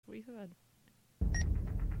good.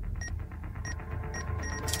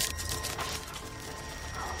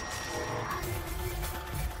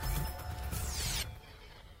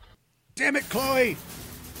 Damn it, Chloe!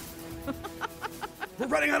 We're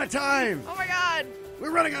running out of time! Oh my god!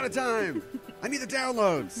 We're running out of time! I need the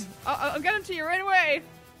downloads! I'll get them to you right away.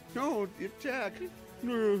 No, Jack.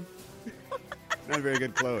 No. Not very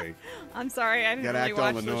good, Chloe. I'm sorry, I didn't Gotta really act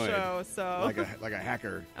all watch the annoyed. show, so... Like a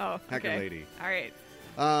hacker. Oh, Hacker okay. lady. All right.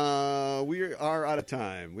 We are out of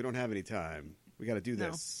time. We don't have any time. We got to do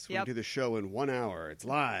this. No. We're going to do the show in 1 hour. It's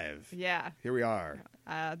live. Yeah. Here we are.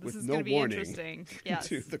 This with is no going to be warning interesting. Yes.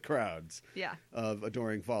 to the crowds Yeah. of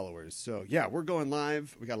adoring followers. So, yeah, we're going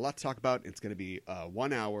live. We got a lot to talk about. It's going to be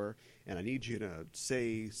 1 hour, and I need you to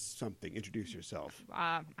say something. Introduce yourself.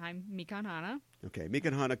 I'm Mikan Hana. Okay, Mika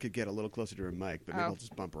and Hana could get a little closer to her mic, but maybe I'll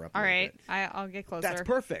just bump her up a All little right. bit. I'll get closer. That's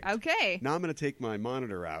perfect. Okay. Now I'm going to take my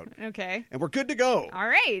monitor out, Okay. and we're good to go. All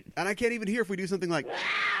right. And I can't even hear if we do something like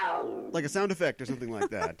a sound effect or something like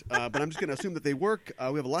that. But I'm just going to assume that they work.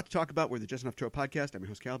 We have a lot to talk about. We're the Just Enough Show podcast. I'm your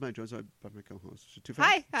host, Caliban, joined by my co-host. Is it too fast?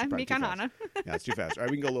 Hi, It's I'm probably too Mikan fast. Hana. Yeah, it's too fast. All right,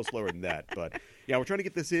 we can go a little slower than that. But, yeah, we're trying to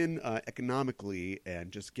get this in economically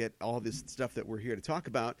and just get all this stuff that we're here to talk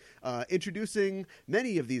about. Introducing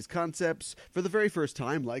many of these concepts for the very first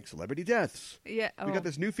time, like celebrity deaths. Yeah. We got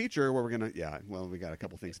this new feature where we're going to, we got a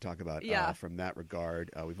couple things to talk about from that regard.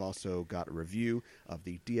 We've also got a review of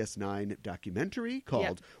the DS9 documentary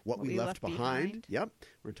called What We Left Behind. Yep.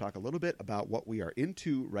 We're going to talk a little bit about what we are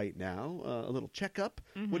into right now, a little checkup.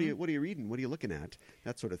 Mm-hmm. What are you reading? What are you looking at?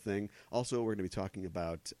 That sort of thing. Also, we're going to be talking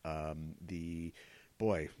about the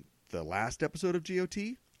last episode of GOT.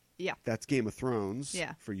 Yeah. That's Game of Thrones.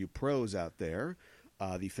 Yeah. For you pros out there.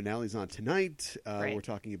 The finale's on tonight. Right. We're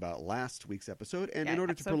talking about last week's episode. And Yeah, in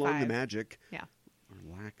order to episode prolong 5. the magic, Yeah. or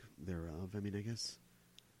lack thereof, I guess,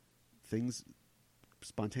 things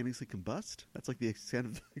spontaneously combust. That's like the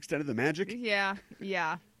extent of the magic. Yeah.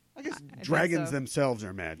 Yeah. I guess I think dragons so. themselves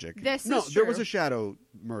are magic. This no, is there was true. a shadow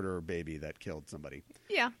murderer baby that killed somebody.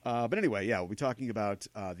 Yeah. But anyway, we'll be talking about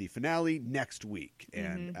the finale next week.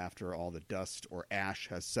 And after all the dust or ash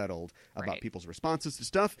has settled about Right. people's responses to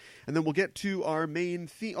stuff. And then we'll get to our main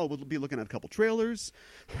theme. Oh, we'll be looking at a couple trailers.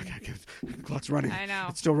 The clock's running. I know.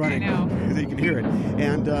 It's still running. I know. You can hear it.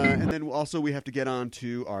 And then also we have to get on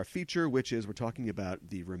to our feature, which is we're talking about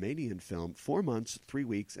the Romanian film 4 months, 3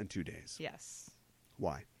 weeks, and 2 days. Yes.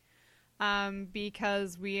 Why?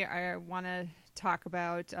 Because we want to talk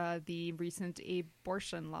about the recent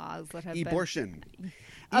abortion laws that have Abortion. been...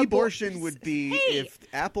 Abortion would be Hey! if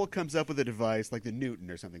Apple comes up with a device like the Newton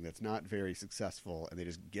or something that's not very successful, and they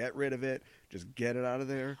just get rid of it, just get it out of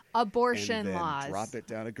there, Abortion and then laws. drop it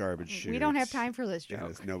down a garbage chute. We don't have time for this joke.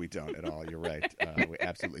 Yes, no, we don't at all. You're right. We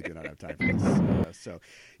absolutely do not have time for this.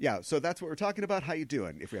 So that's what we're talking about. How you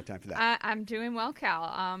doing? If we have time for that. I'm doing well,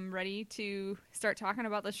 Cal. I'm ready to start talking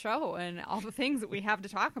about the show and all the things that we have to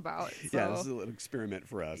talk about. So. Yeah, this is a little experiment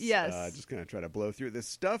for us. Yes. Just going to try to blow through this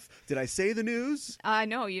stuff. Did I say the news?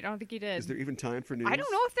 No, you don't think you did. Is there even time for news? I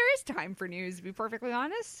don't know if there is time for news, to be perfectly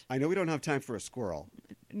honest. I know we don't have time for a squirrel.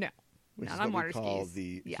 No. Which Not is on what water we call skis.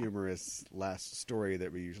 the Yeah. humorous last story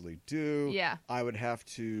that we usually do. Yeah. I would have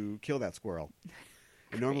to kill that squirrel.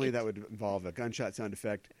 And normally that would involve a gunshot sound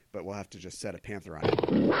effect, but we'll have to just set a panther on it.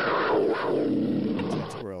 So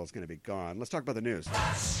that squirrel is going to be gone. Let's talk about the news.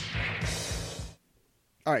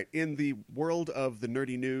 All right, in the world of the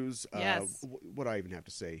nerdy news, Yes. What do I even have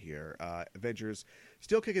to say here? Avengers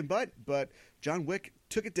still kicking butt, but John Wick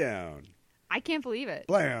took it down. I can't believe it.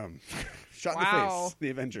 Blam! Shot in the Wow. face. The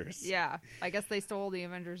Avengers. Yeah. I guess they stole the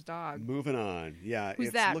Avengers dog. Moving on. Yeah. Who's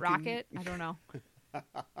it's that? looking- Rocket? I don't know.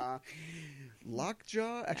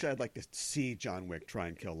 Lockjaw? Actually, I'd like to see John Wick try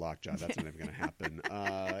and kill Lockjaw. That's never going to happen.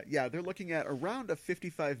 They're looking at around a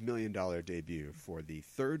 $55 million debut for the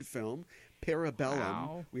third film, Parabellum.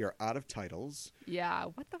 Wow. We are out of titles. Yeah.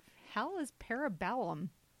 What the hell is Parabellum?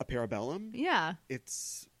 A Parabellum? Yeah.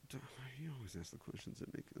 It's... You always ask the questions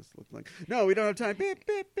that make this look like... No, we don't have time. Beep,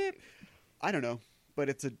 beep, beep. I don't know, but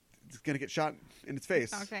it's going to get shot in its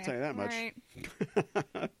face. Okay. I'll tell you that All much.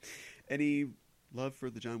 right. Any love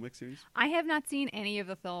for the John Wick series? I have not seen any of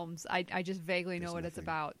the films. I just vaguely know There's what it's nothing.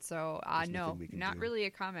 about. So, There's no, nothing we can not do really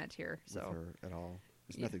a comment here. With So, her at all?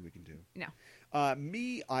 There's Yeah. nothing we can do. no.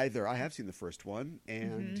 Me either. I have seen the first one,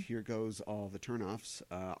 and Mm-hmm. here goes all the turnoffs.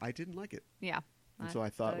 I didn't like it, Yeah. and so I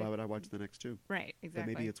thought, why would I watch the next two? Right, But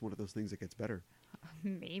exactly. maybe it's one of those things that gets better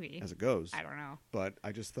Maybe. as it goes. I don't know. But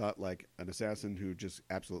I just thought, like, an assassin who just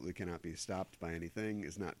absolutely cannot be stopped by anything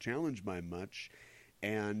is not challenged by much.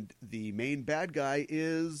 And the main bad guy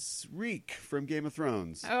is Reek from Game of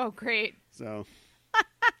Thrones. Oh, great. So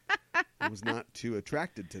I was not too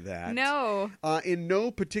attracted to that. No. In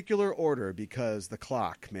no particular order, because the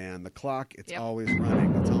clock, man, it's always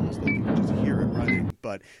running. It's almost like you can just hear it running.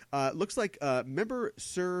 But looks like, remember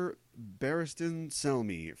Sir Barristan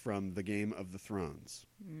Selmy from the Game of the Thrones?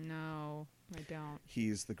 No, I don't.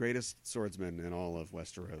 He's the greatest swordsman in all of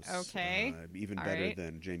Westeros. Okay. Even better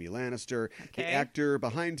than Jaime Lannister. Okay. The actor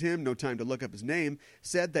behind him, no time to look up his name,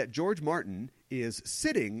 said that George Martin is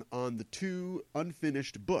sitting on the 2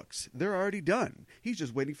 unfinished books. They're already done. He's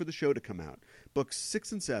just waiting for the show to come out. Books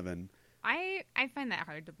 6 and 7. I find that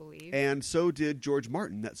hard to believe. And so did George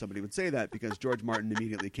Martin, that somebody would say that, because George Martin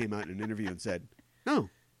immediately came out in an interview and said, no,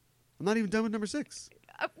 I'm not even done with number 6.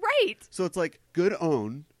 Right. So it's like good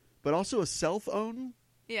own, but also a self-own.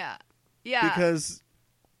 Yeah. Yeah. Because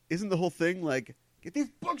isn't the whole thing like, get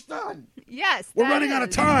these books done? Yes. We're running out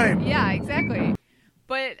of time. Yeah, exactly.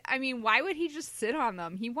 But, I mean, why would he just sit on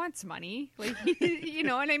them? He wants money. Like, you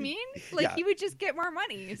know what I mean? Like, He would just get more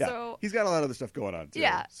money. Yeah. So he's got a lot of other stuff going on, too.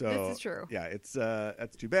 Yeah, so, this is true. Yeah, it's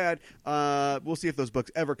that's too bad. We'll see if those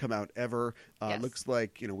books ever come out, ever. Yes. Looks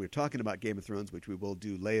like, we're talking about Game of Thrones, which we will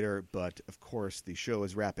do later. But, of course, the show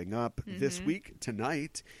is wrapping up this week,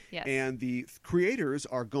 tonight. Yes. And the creators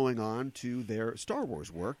are going on to their Star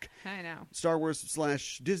Wars work. I know. Star Wars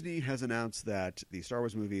 / Disney has announced that the Star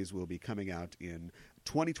Wars movies will be coming out in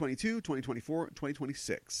 2022, 2024,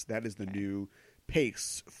 2026. That is the new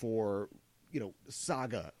pace for,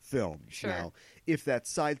 saga films. Sure. Now, if that's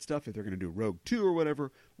side stuff, if they're going to do Rogue 2 or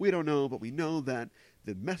whatever, we don't know, but we know that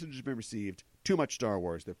the message has been received. Too much Star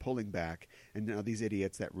Wars. They're pulling back. And now these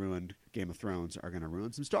idiots that ruined Game of Thrones are going to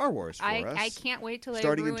ruin some Star Wars for us. I can't wait till they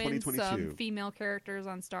starting in ruin 2022. some female characters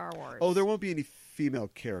on Star Wars. Oh, there won't be any female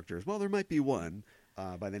characters. Well, there might be one.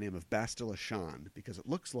 By the name of Bastila Shan, because it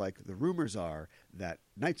looks like the rumors are that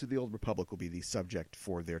Knights of the Old Republic will be the subject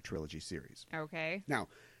for their trilogy series. Okay. Now,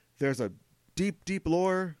 there's a deep, deep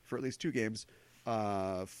lore for at least 2 games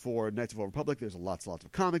for Knights of the Old Republic. There's lots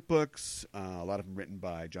of comic books, a lot of them written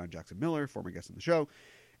by John Jackson Miller, former guest on the show.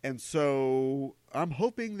 And so I'm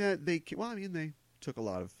hoping that they took a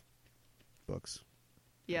lot of books.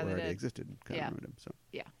 Yeah, they already did. Existed and kind of ruined them. So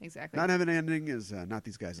yeah, exactly. not having an ending is not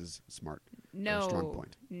these guys' smart. No, strong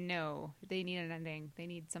point. No, they need an ending. They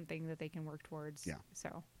need something that they can work towards. Yeah.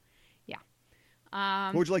 So, yeah.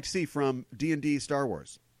 What would you like to see from D&D Star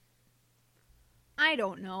Wars? I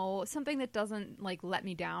don't know. Something that doesn't let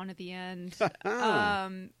me down at the end.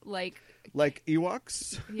 Like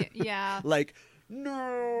Ewoks. Yeah. Like.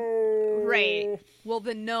 No. Right. Well,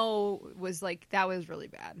 the no was that was really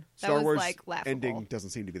bad. That Star was Wars laughable. ending doesn't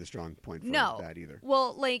seem to be the strong point for that either.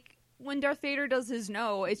 Well, when Darth Vader does his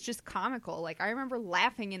no, it's just comical. I remember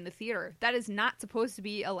laughing in the theater. That is not supposed to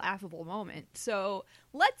be a laughable moment. So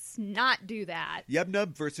let's not do that. Yub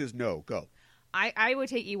Nub versus no. Go. I would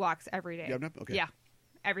take Ewoks every day. Yub Nub? Okay. Yeah.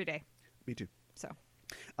 Every day. Me too. So.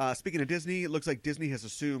 Speaking of Disney, it looks like Disney has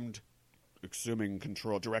assuming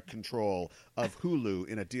direct control of Hulu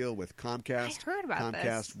in a deal with Comcast. I heard about this.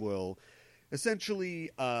 Comcast will essentially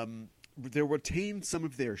they'll retain some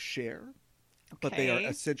of their share, but they are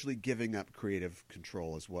essentially giving up creative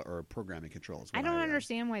control as well, or programming control as well. I don't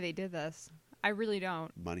understand why they did this. I really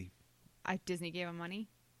don't. Money. Disney gave them money.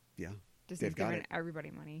 Yeah. Disney's giving everybody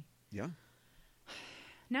money. Yeah.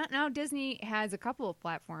 Now Disney has a couple of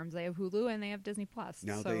platforms. They have Hulu and they have Disney Plus.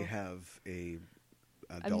 Now they have a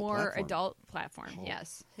more platform. Adult platform.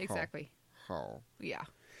 Yes, exactly. Yeah.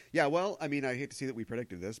 Yeah, well, I hate to see that we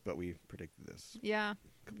predicted this, but we predicted this. Yeah,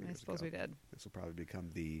 I suppose we did. This will probably become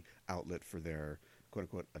the outlet for their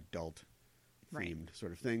quote-unquote adult-themed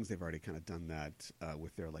sort of things. They've already kind of done that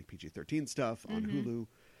with their PG-13 stuff on Hulu.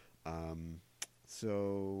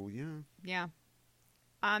 So, yeah. Yeah.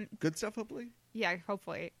 Good stuff, hopefully? Yeah,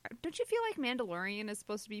 hopefully. Don't you feel like Mandalorian is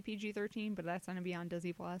supposed to be PG-13, but that's going to be on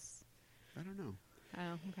Disney Plus? I don't know.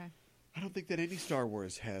 Oh, okay. I don't think that any Star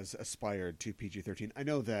Wars has aspired to PG-13. I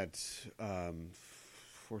know that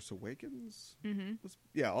Force Awakens was...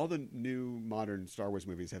 Yeah, all the new modern Star Wars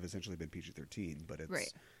movies have essentially been PG-13, but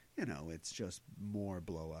it's... it's just more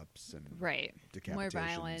blow-ups and decapitations. More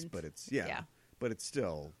violent. But it's... Yeah. But it's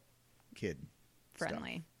still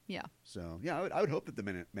kid-friendly. Stuff. Yeah. So, yeah, I would hope that the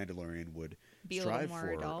Mandalorian would strive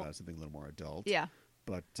for something a little more adult. Yeah.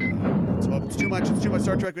 But it's too much. It's too much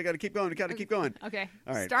Star Trek. We got to keep going. Okay.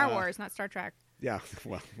 All right. Star Wars, not Star Trek. Yeah.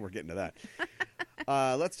 Well, we're getting to that.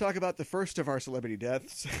 Let's talk about the first of our celebrity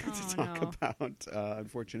deaths to talk about.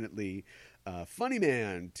 Unfortunately, Funny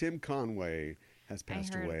Man Tim Conway has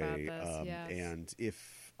passed away. About this, yes. And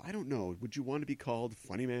if I don't know, would you want to be called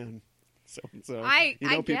Funny Man? So I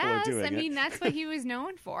people guess. are doing I mean, that's what he was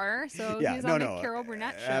known for. So he was on the Carol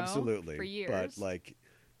Burnett show absolutely. for years. But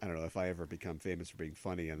I don't know if I ever become famous for being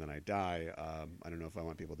funny and then I die. I don't know if I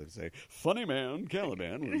want people to say, "Funny man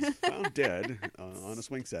Caliban was found dead on a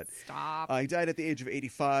swing set." Stop. He died at the age of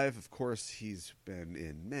 85. Of course, he's been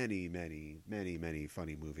in many, many, many, many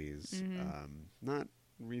funny movies. Not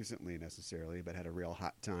recently necessarily, but had a real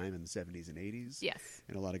hot time in the 70s and 80s. Yes.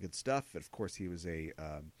 And a lot of good stuff. Of course, he was a,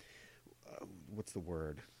 what's the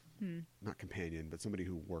word? Not companion, but somebody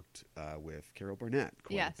who worked with Carol Burnett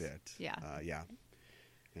quite a bit. Yeah. Yeah.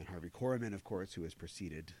 And Harvey Korman, of course, who has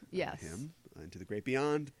preceded him into the great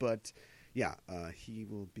beyond. But, yeah, he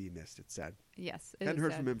will be missed. It's sad. Yes. Hadn't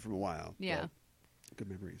heard from him for a while. Yeah. Good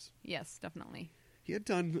memories. Yes, definitely. He had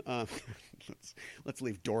done, let's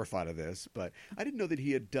leave Dorf out of this, but I didn't know that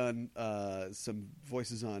he had done some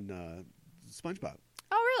voices on SpongeBob.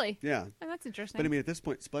 Oh, really? Yeah. Oh, that's interesting. But, I mean, at this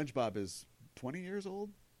point, SpongeBob is 20 years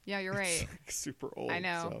old. Yeah, you're right. It's like super old. I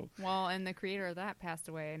know. So. Well, and the creator of that passed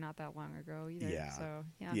away not that long ago either. Yeah. So,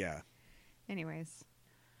 Yeah. Anyways.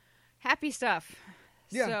 Happy stuff.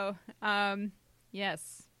 Yeah. So,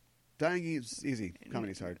 yes. Dying is easy.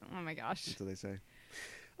 Comedy's hard. Oh, my gosh. That's what they say.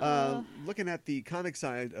 Looking at the comic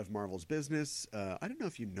side of Marvel's business, I don't know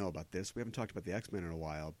if you know about this. We haven't talked about the X-Men in a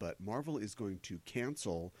while, but Marvel is going to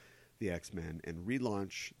cancel the X-Men and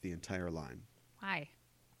relaunch the entire line.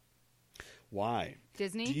 Why?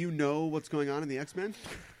 Disney? Do you know what's going on in the X-Men?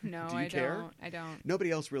 No, Do you care? I don't.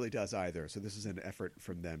 Nobody else really does either. So this is an effort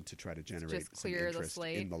from them to try to generate just clear some interest the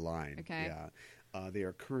slate. in the line. Okay. Yeah. They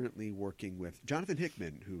are currently working with Jonathan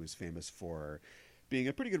Hickman, who is famous for being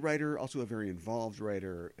a pretty good writer, also a very involved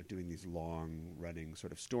writer, doing these long-running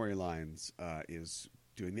sort of storylines, is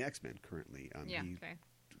doing the X-Men currently. He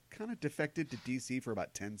kind of defected to DC for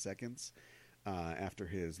about 10 seconds. After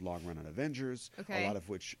his long run on Avengers, a lot of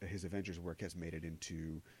which his Avengers work has made it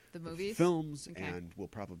into the movies, films, and will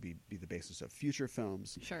probably be the basis of future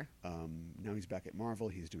films. Sure. Now he's back at Marvel.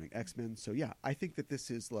 He's doing X-Men. So yeah, I think that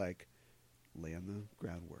this is like laying the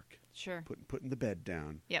groundwork. Sure. Putting the bed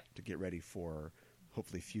down. Yep. To get ready for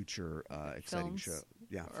hopefully future exciting shows.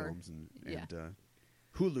 Yeah, films and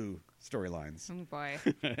Hulu storylines. Oh boy.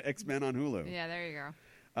 X-Men on Hulu. Yeah, there you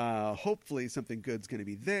go. Hopefully something good's going to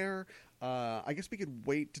be there. I guess we could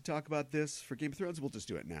wait to talk about this for Game of Thrones. We'll just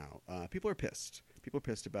do it now. People are pissed. People are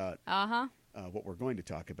pissed about what we're going to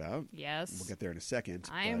talk about. Yes. We'll get there in a second.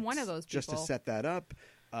 I am one of those people. Just to set that up,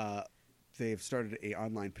 they've started an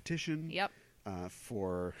online petition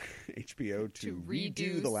for HBO to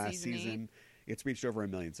redo the last season. It's reached over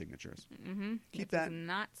 1 million signatures. Mm-hmm. Keep that. Does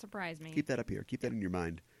not surprise me. Keep that up here. Keep that in your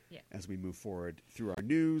mind. Yeah. As we move forward through our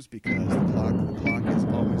news, because the clock is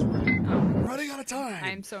always running. Running out of time.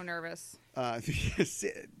 I'm so nervous.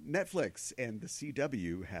 Netflix and the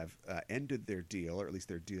CW have ended their deal, or at least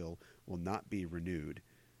their deal will not be renewed.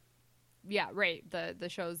 Yeah, right. The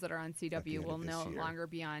shows that are on CW will no longer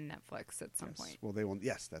be on Netflix at some point. Well, they will.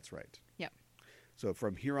 Yes, that's right. Yep. So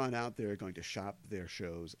from here on out, they're going to shop their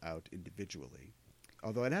shows out individually.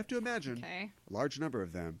 Although I'd have to imagine a large number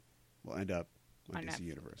of them will end up on DC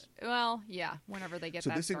Universe. Well, yeah, whenever they get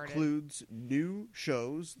that started. So this includes new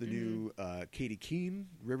shows, the new Katie Keene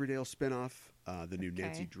Riverdale spinoff, the new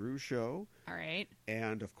Nancy Drew show. All right.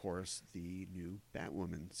 And, of course, the new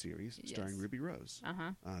Batwoman series starring Ruby Rose.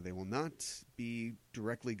 They will not be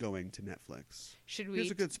directly going to Netflix.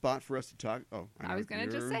 Here's a good spot for us to talk. Oh, I was going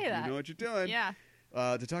to just say that. You know what you're doing. Yeah.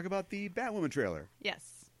 To talk about the Batwoman trailer.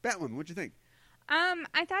 Yes. Batwoman, what'd you think?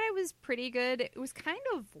 I thought it was pretty good. It was kind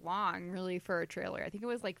of long, really, for a trailer. I think it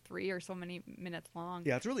was like 3 or so many minutes long.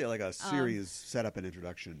 Yeah, it's really like a series setup and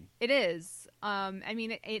introduction. It is. I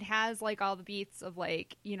mean, it has like all the beats of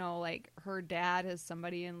like, you know, like her dad is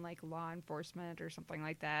somebody in like law enforcement or something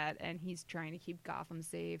like that, and he's trying to keep Gotham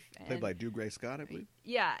safe. Played by Dougray Scott, I believe.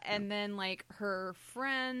 Yeah, and then like her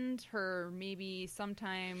friend, her maybe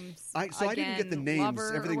sometimes I didn't get the names.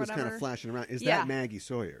 Everything was kind of flashing around. Is that Maggie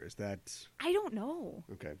Sawyer? Is that? I don't know.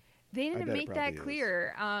 Okay. They didn't make that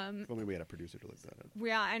clear. If only we had a producer to look that up.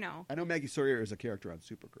 Yeah, I know. I know Maggie Sawyer is a character on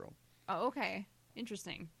Supergirl. Oh, okay.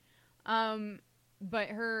 Interesting. But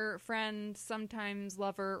her friend, sometimes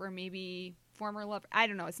lover, or maybe former lover, I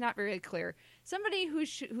don't know. It's not very clear. Somebody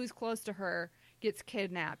who's close to her gets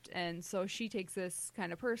kidnapped, and so she takes this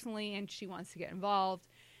kind of personally, and she wants to get involved.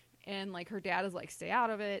 And like her dad is like, stay out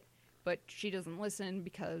of it, but she doesn't listen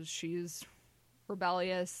because she's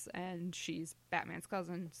rebellious and she's Batman's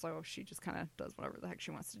cousin, so she just kind of does whatever the heck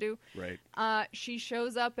she wants to do. Right. She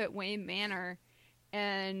shows up at Wayne Manor,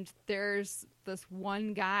 and there's this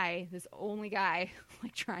one guy, this only guy,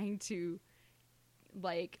 like trying to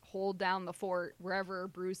like hold down the fort wherever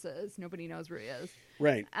Bruce is. Nobody knows where he is.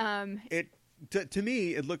 Right. To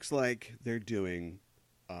me, it looks like they're doing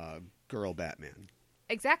Girl Batman.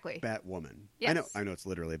 exactly Batwoman. Yes. I know it's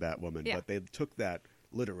literally Batwoman, Yeah. but they took that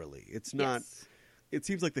literally. It's not. Yes. It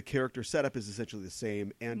seems like the character setup is essentially the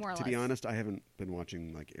same. And More or to be less. honest, I haven't been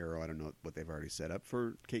watching like Arrow. I don't know what they've already set up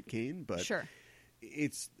for Kate Kane, but Sure.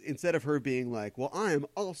 it's instead of her being like, well, I'm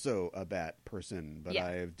also a bat person, but Yeah.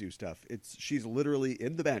 I do stuff. She's literally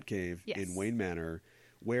in the Batcave Yes. in Wayne Manor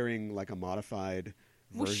wearing like a modified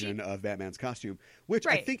version of Batman's costume, which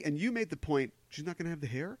I Right. think, and you made the point, she's not going to have the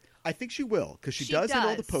hair. I think she will, because she She does in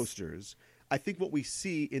all the does. posters. I think what we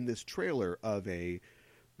see in this trailer of a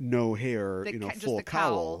no hair, Just full the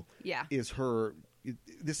cowl, Yeah. is her.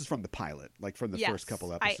 This is from the pilot, like from the Yes. first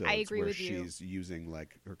couple episodes, I agree where with you. she's using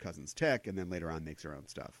like her cousin's tech, and then later on makes her own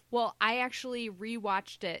stuff. Well, I actually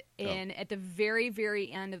rewatched it, Oh. and at the very,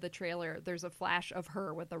 very end of the trailer, there's a flash of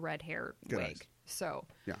her with a red hair Good wig. eyes. So,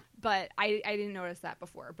 Yeah. but I didn't notice that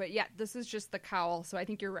before. But yeah, this is just the cowl. So I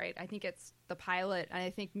think you're right. I think it's the pilot, and I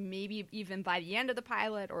think maybe even by the end of the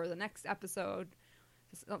pilot or the next episode,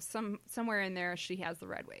 somewhere in there, she has the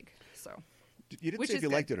red wig. So You didn't Which say if is you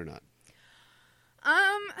good. liked it or not.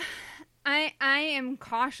 I am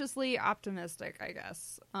cautiously optimistic, I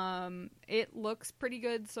guess. It looks pretty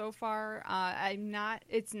good so far.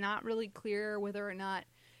 It's not really clear whether or not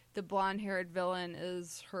the blonde-haired villain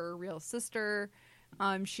is her real sister.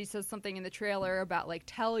 She says something in the trailer about like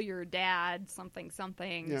tell your dad something.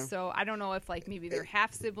 Yeah. So I don't know if like maybe they're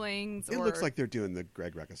half siblings. It or... looks like they're doing the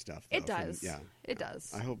Greg Rucka stuff. Though, It does. Yeah, It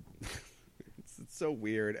does. I hope. It's so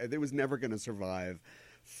weird. It was never going to survive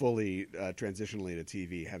fully transitionally to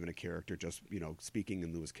TV, having a character just speaking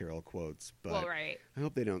in Lewis Carroll quotes. But Well, right. I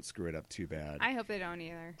hope they don't screw it up too bad. I hope they don't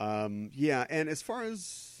either. Yeah, and as far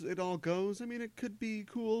as it all goes, I mean, it could be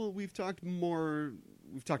cool. We've talked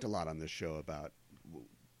a lot on this show about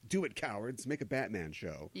do it, cowards, make a Batman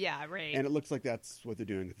show. Yeah, right. And it looks like that's what they're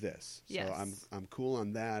doing with this. So Yes. I'm cool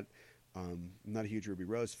on that. I'm not a huge Ruby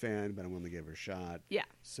Rose fan, but I'm willing to give her a shot. Yeah.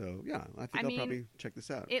 So yeah, I think I'll probably check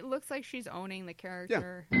this out. It looks like she's owning the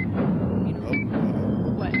character.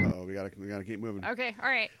 What? What? Oh, we gotta keep moving. Okay, all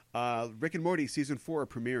right. Rick and Morty season 4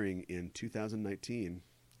 premiering in 2019,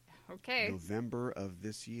 Okay. November of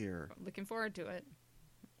this year. Looking forward to it.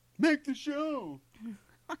 Make the show.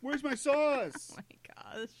 Where's my sauce? Oh my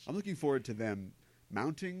gosh. I'm looking forward to them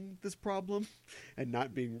mounting this problem and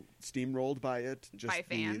not being steamrolled by it. Just By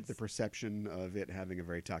fans. the perception of it having a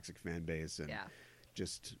very toxic fan base and Yeah.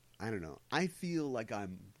 just I don't know. I feel like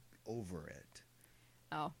I'm over it.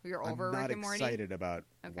 Oh, you're over I'm not Rick and Morty? excited about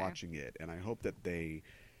Okay. watching it, and I hope that they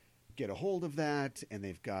get a hold of that. And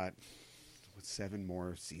they've got 7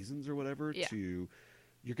 more seasons or whatever. Yeah.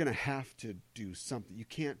 You're going to have to do something. You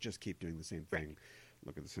can't just keep doing the same thing. Right.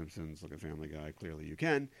 Look at The Simpsons. Look at Family Guy. Clearly, you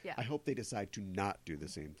can. Yeah. I hope they decide to not do the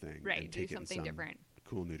same thing. Right, and do take it in something some different.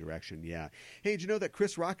 cool new direction. Yeah. Hey, did you know that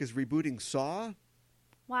Chris Rock is rebooting Saw?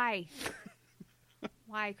 Why?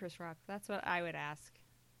 Why, Chris Rock? That's what I would ask.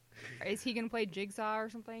 Is he going to play Jigsaw or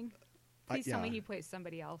something? Please tell me yeah. he plays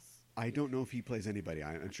somebody else. I don't know if he plays anybody.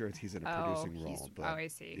 I'm sure he's in a producing role. But I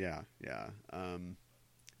see. Yeah, yeah.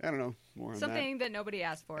 I don't know. More on Something that nobody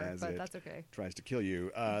asked for, as but it that's okay. tries to kill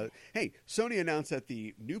you. Hey, Sony announced that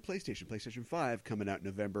the new PlayStation 5, coming out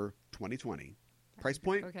November 2020. Price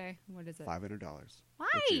point? Okay, what is it? $500.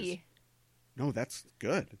 Why? No, that's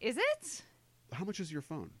good. Is it? How much is your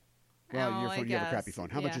phone? Well, Oh, your I phone, you have a crappy guess. phone.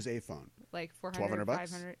 How much Yeah. is a phone? Like 400, $1,200?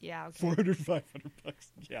 500? Yeah, okay. 400, 500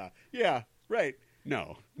 bucks. Yeah, right.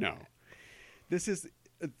 No. This is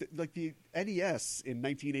like the NES in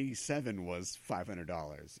 1987 was $500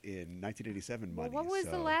 in 1987 money. Well, what was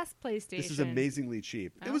the so last PlayStation? This is amazingly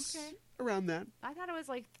cheap. It was Okay. around that. I thought it was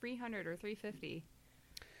like 300 or 350.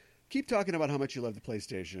 Keep talking about how much you love the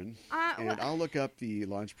PlayStation, and well, I'll look up the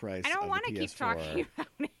launch price. I don't want to keep talking about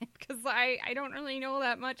it because I don't really know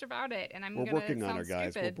that much about it, and We're gonna working on sound her,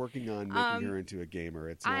 guys. stupid. We're working on making her into a gamer.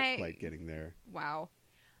 It's not quite getting there Wow.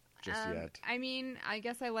 just yet. I mean, I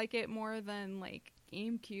guess I like it more than like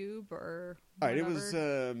GameCube or All right, whatever. it was.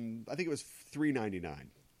 I think it was $3.99.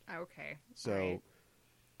 Okay. So all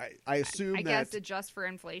right. I assume I that. guess adjust for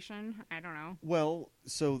inflation. I don't know. Well,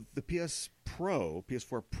 so the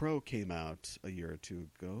PS4 Pro came out a year or two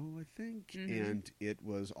ago, I think, and it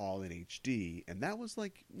was all in HD, and that was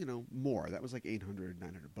like, more. That was like $800,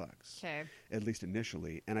 $900, Okay. at least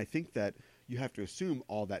initially. And I think that you have to assume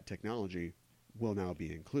all that technology will now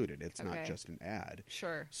be included. It's not Okay. just an ad.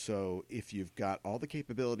 Sure. So if you've got all the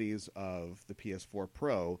capabilities of the PS4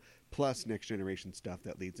 Pro plus next generation stuff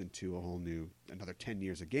that leads into another 10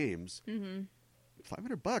 years of games,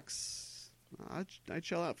 $500, I'd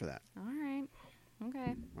shell out for that. All right.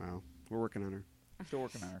 Okay. Wow. We're working on her. Still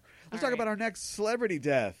working on her. Let's All talk right. about our next celebrity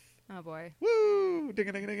death. Oh, boy. Woo!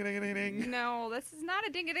 Ding-a-ding-a-ding-a-ding-a-ding. No, this is not a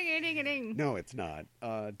ding-a-ding-a-ding-a-ding. No, it's not.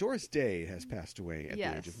 Doris Day has passed away at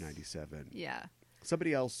the age of 97. Yeah.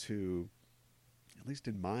 Somebody else who, at least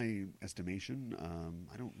in my estimation,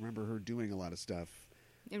 I don't remember her doing a lot of stuff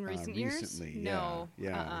in recent years. Recently, no,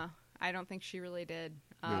 yeah. I don't think she really did.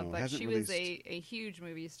 No, but she was released... a huge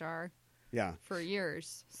movie star. Yeah, for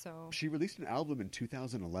years. So she released an album in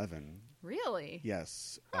 2011. Really?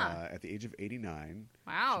 Yes, at the age of 89.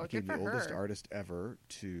 Wow, she became good for the oldest her. artist ever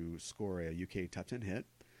to score a UK top 10 hit.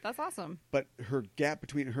 That's awesome. But her gap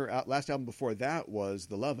between her last album before that was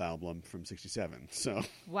the Love album from '67. So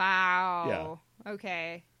wow. Yeah.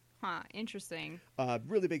 Okay. Huh. Interesting.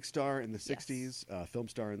 Really big star in the '60s. Film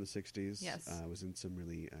star in the '60s. Yes. Was in some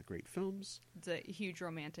really great films. It's a huge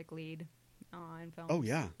romantic lead in films. Oh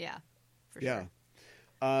yeah. Yeah. For sure.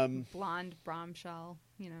 Blonde bombshell.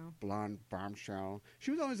 Blonde bombshell. She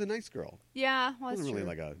was always a nice girl. Yeah. Well, wasn't really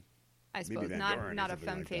like a. I suppose not a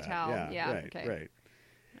femme fatale. Yeah. Right. Okay. Right.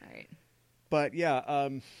 All right. But yeah,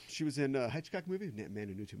 she was in a Hitchcock movie, Man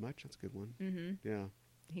Who Knew Too Much. That's a good one. Mm-hmm. Yeah.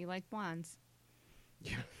 He liked blondes.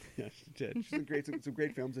 Yeah, she did. She's in some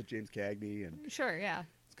great films with James Cagney and. Sure. Yeah.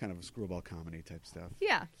 It's kind of a screwball comedy type stuff.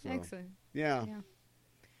 Yeah. So, excellent. Yeah.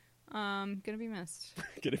 Gonna be missed.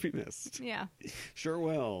 Gonna be missed. Yeah. Sure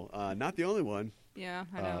will. Not the only one. Yeah,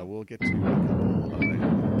 I know. We'll get to a couple in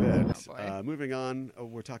a bit. Oh, boy. Moving on,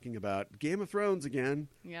 we're talking about Game of Thrones again.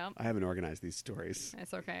 Yep. I haven't organized these stories.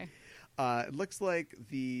 It's okay. It looks like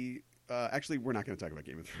actually, we're not going to talk about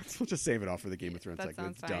Game of Thrones. We'll just save it all for the Game of Thrones that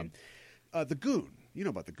segment. sounds fine. Dumb. The Goon. You know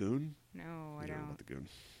about The Goon? No, I You don't. know about The Goon.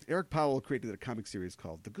 Eric Powell created a comic series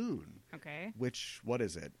called The Goon. Okay. Which, what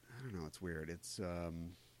is it? I don't know. It's weird. It's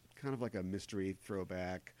kind of like a mystery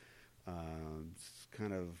throwback. It's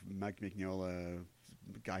kind of Mike Mignola,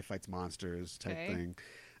 guy fights monsters type thing.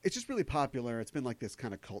 It's just really popular. It's been like this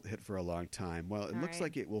kind of cult hit for a long time. Well, it looks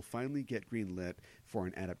like it will finally get greenlit for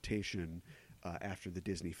an adaptation after the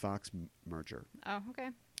Disney-Fox merger. Oh, okay.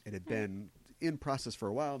 It had been in process for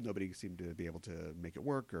a while. Nobody seemed to be able to make it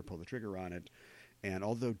work or pull the trigger on it. And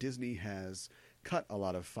although Disney has cut a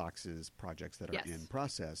lot of Fox's projects that are in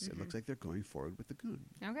process, it looks like they're going forward with The Goon.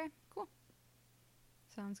 Okay, cool.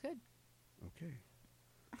 Sounds good. Okay.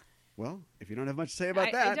 Well, if you don't have much to say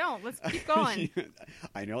about that... I don't. Let's keep going.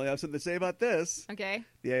 I know I have something to say about this. Okay.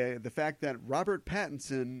 The fact that Robert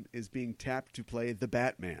Pattinson is being tapped to play the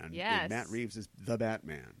Batman. Yes. And Matt Reeves is the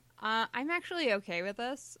Batman. I'm actually okay with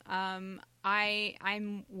this. I'm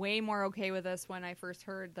way more okay with this when I first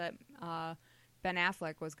heard that Ben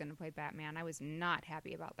Affleck was going to play Batman. I was not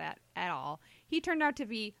happy about that at all. He turned out to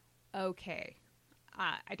be okay.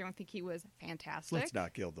 I don't think he was fantastic. Let's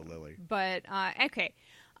not kill the lily. But, okay.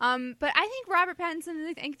 But I think Robert Pattinson,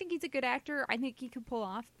 I think he's a good actor. I think he could pull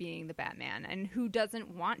off being the Batman. And who doesn't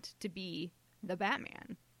want to be the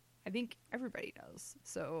Batman? I think everybody does.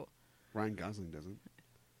 So Ryan Gosling doesn't.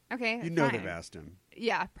 Okay, you know fine. they've asked him.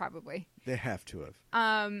 Yeah, probably. They have to have.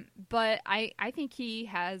 But I think he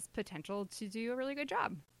has potential to do a really good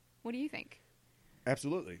job. What do you think?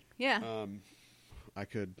 Absolutely. Yeah.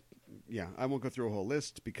 I won't go through a whole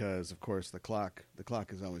list because, of course, the clock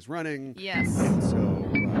is always running. Yes. And so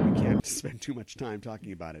we can't spend too much time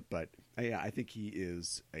talking about it. But I think he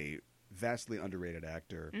is a vastly underrated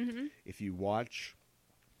actor. Mm-hmm. If you watch,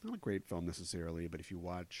 not a great film necessarily, but if you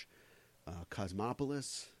watch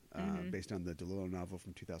Cosmopolis, based on the DeLillo novel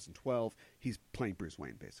from 2012, he's playing Bruce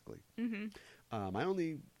Wayne, basically. Mm-hmm. My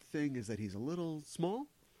only thing is that he's a little small.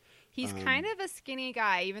 He's kind of a skinny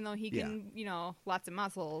guy, even though he can, lots of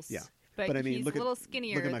muscles. Yeah. But I mean, he's a little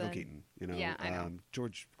skinnier. Look at Michael Keaton. Yeah, I know.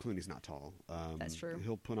 George Clooney's not tall. That's true.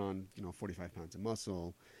 He'll put on 45 pounds of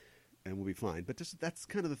muscle, and we'll be fine. But that's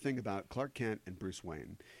kind of the thing about Clark Kent and Bruce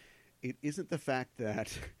Wayne. It isn't the fact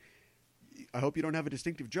that I hope you don't have a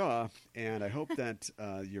distinctive jaw, and I hope that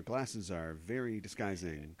your glasses are very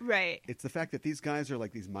disguising. Right. It's the fact that these guys are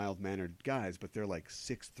like these mild-mannered guys, but they're like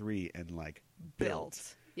 6'3" and like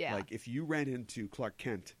built. Yeah. Like if you ran into Clark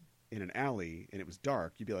Kent in an alley and it was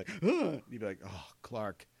dark, you'd be like, "Ugh!" You'd be like, "Oh,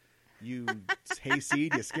 Clark, you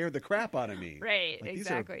hayseed, you scared the crap out of me." Right. Like,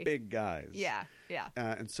 exactly. These are big guys. Yeah. Yeah.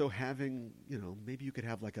 And so having, maybe you could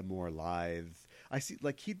have like a more lithe. I see,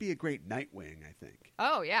 like he'd be a great Nightwing, I think.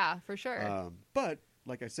 Oh yeah, for sure. But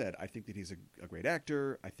like I said, I think that he's a great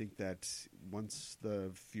actor. I think that once the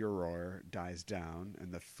furor dies down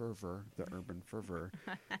and the urban fervor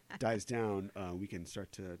dies down, we can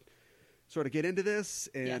start to sort of get into this,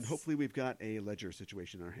 and hopefully we've got a Ledger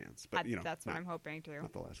situation in our hands. But that's what I'm hoping to.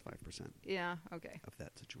 Not the last 5%. Yeah. Okay. Of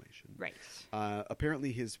that situation. Right.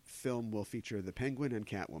 Apparently, his film will feature the Penguin and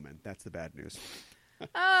Catwoman. That's the bad news.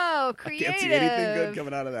 Oh, creative. I can't see anything good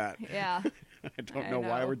coming out of that. Yeah. I don't know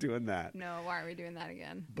why we're doing that. No, why are we doing that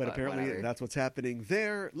again? But apparently whatever. That's what's happening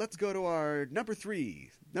there. Let's go to our number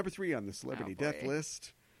 3. Number 3 on the celebrity death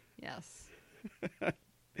list. Yes.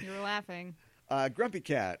 You were laughing. Grumpy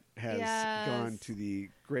Cat has gone to the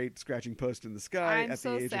great scratching post in the sky at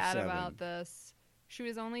the age of 7. I'm so sad about this. She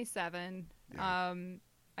was only 7. Yeah.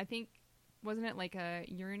 I think, wasn't it like a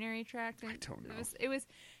urinary tract? I don't know.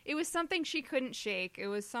 It was something she couldn't shake. It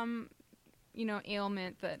was some,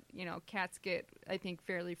 ailment that, cats get, I think,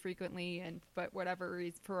 fairly frequently, but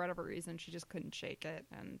for whatever reason, she just couldn't shake it.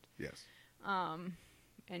 And yes.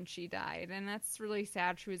 And she died. And that's really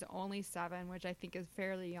sad. She was only 7, which I think is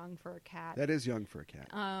fairly young for a cat. That is young for a cat.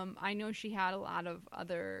 I know she had a lot of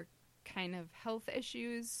other kind of health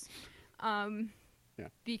issues. Yeah.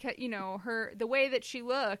 Because, the way that she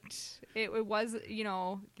looked, it was,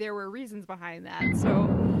 there were reasons behind that. So,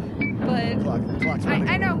 but clock's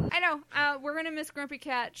I know. We're going to miss Grumpy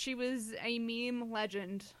Cat. She was a meme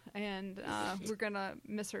legend, and we're going to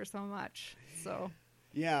miss her so much. So.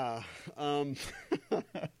 Yeah.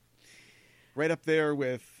 Right up there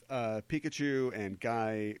with Pikachu and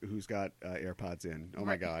Guy, who's got AirPods in. Oh,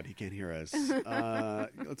 my God. He can't hear us.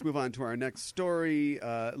 Let's move on to our next story.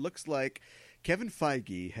 Looks like Kevin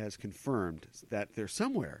Feige has confirmed that there's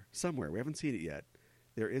somewhere, we haven't seen it yet,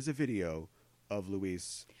 there is a video of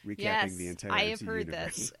Luis recapping the entire I have MCU heard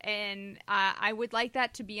universe. this, and I would like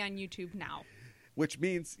that to be on YouTube now. Which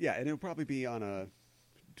means, and it'll probably be on a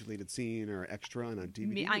deleted scene or extra on a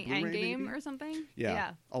DVD, Endgame or something.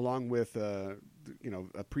 Yeah, along with a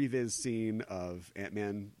previs scene of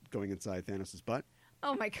Ant-Man going inside Thanos' butt.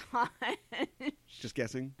 Oh my God! Just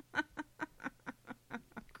guessing.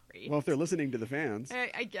 Great. Well, if they're listening to the fans,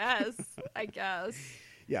 I guess.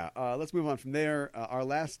 Yeah, let's move on from there. Our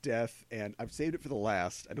last death, and I've saved it for the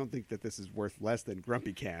last. I don't think that this is worth less than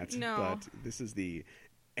Grumpy Cat. No. But this is the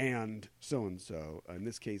and so-and-so. In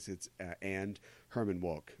this case, it's and Herman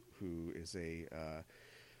Wouk, who is a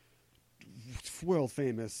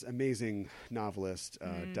world-famous, amazing novelist,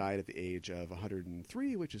 died at the age of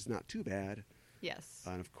 103, which is not too bad. Yes.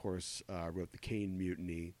 And, of course, wrote The Caine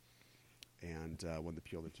Mutiny and won the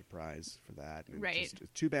Pulitzer Prize for that. And right. It's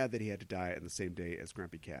too bad that he had to die on the same day as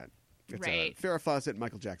Grumpy Cat. It's right. a Farrah Fawcett,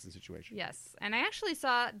 Michael Jackson situation. Yes. And I actually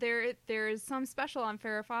saw there is some special on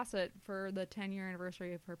Farrah Fawcett for the 10-year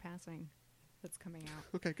anniversary of her passing that's coming out.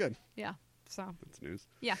 Okay, good. Yeah. So that's news.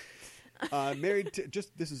 Yeah. Married to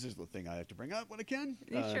this is just the thing I have to bring up when I can.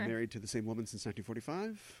 Sure. Married to the same woman since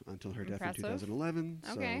 1945 until her death in Impressive. 2011.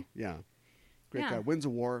 Okay. So, yeah. Great guy. Wins a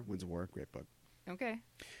War. Great book. Okay.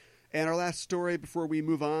 And our last story before we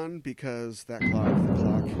move on, because the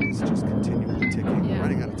clock is just continually ticking. Yeah. We're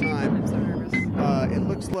running out of time. I'm so nervous. It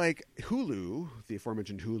looks like Hulu, the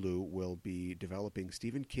aforementioned Hulu, will be developing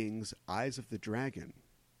Stephen King's Eyes of the Dragon.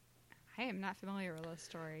 I am not familiar with this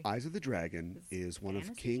story. Eyes of the Dragon is one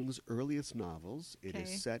of King's earliest novels. It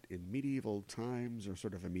is set in medieval times, or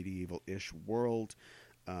sort of a medieval-ish world.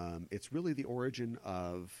 It's really the origin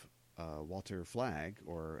of Walter Flagg,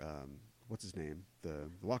 or what's his name? The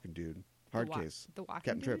walking dude. Hardcase. The walking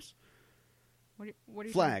Captain dude? Trips. What are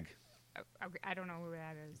you Flag. I don't know who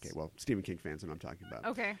that is. Okay, well, Stephen King fans, what I'm talking about.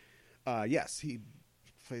 Okay. Yes, he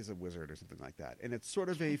plays a wizard or something like that. And it's sort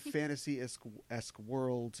of a fantasy-esque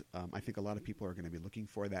world. I think a lot of people are going to be looking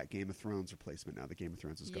for that Game of Thrones replacement now that Game of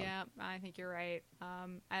Thrones is gone. Yeah, I think you're right.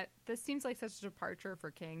 This seems like such a departure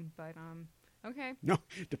for King, but okay. No,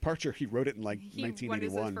 departure. He wrote it in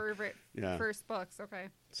 1981. What is his first books? Okay.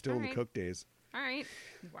 Still in the Coke days. All right.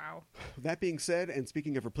 Wow. That being said, and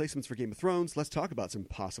speaking of replacements for Game of Thrones, let's talk about some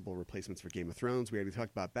possible replacements for Game of Thrones. We already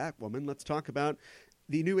talked about Batwoman. Let's talk about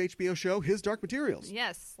the new HBO show, His Dark Materials.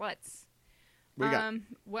 Yes, let's. What do you got?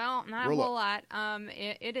 Well, not a whole lot.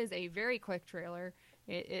 It is a very quick trailer.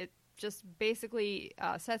 It just basically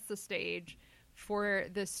sets the stage for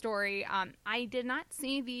the story. I did not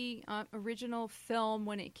see the original film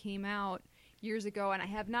when it came out years ago, and I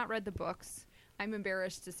have not read the books. I'm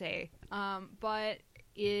embarrassed to say. But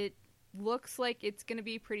it looks like it's going to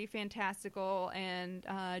be pretty fantastical, and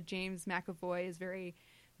James McAvoy is very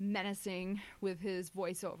menacing with his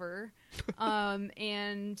voiceover.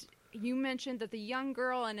 And you mentioned that the young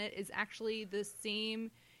girl in it is actually the same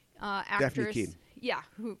actress. Daphne Keane. Yeah,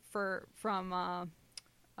 from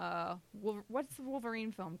what's the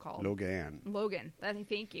Wolverine film called? Logan.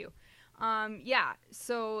 Thank you. Yeah,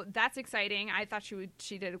 so that's exciting. I thought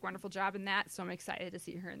she did a wonderful job in that, so I'm excited to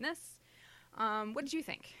see her in this. What did you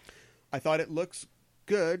think? I thought it looks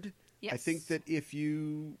good. Yes. I think that if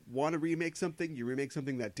you want to remake something, you remake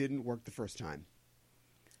something that didn't work the first time.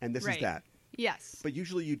 And this is that. Yes. But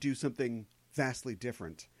usually you do something vastly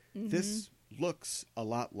different. Mm-hmm. This looks a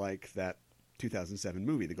lot like that 2007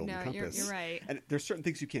 movie, The Golden Compass. You're right. And there's certain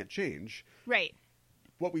things you can't change. Right.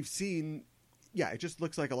 What we've seen, it just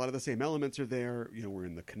looks like a lot of the same elements are there. We're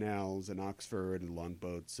in the canals in Oxford and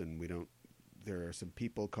longboats, and there are some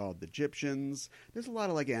people called the Egyptians. There's a lot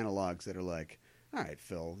of analogs that are like, all right,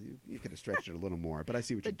 Phil, you could have stretched it a little more, but I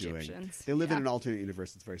see what you're doing. They live in an alternate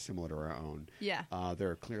universe that's very similar to our own. Yeah.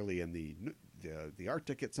 They're clearly in the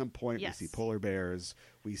Arctic at some point. Yes. We see polar bears.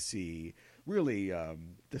 We see really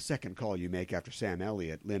the second call you make after Sam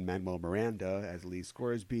Elliott, Lin-Manuel Miranda as Lee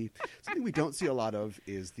Scoresby. Something we don't see a lot of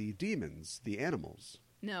is the demons, the animals.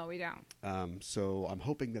 No, we don't. So I'm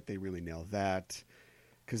hoping that they really nail that,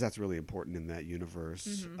 because that's really important in that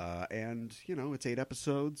universe. Mm-hmm. And, it's 8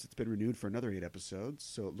 episodes. It's been renewed for another 8 episodes.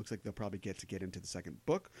 So it looks like they'll probably get into the second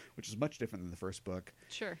book, which is much different than the first book.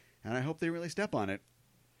 Sure. And I hope they really step on it.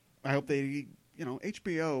 I hope they,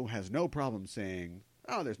 HBO has no problem saying,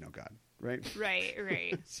 oh, there's no God, right?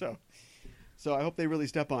 Right. So I hope they really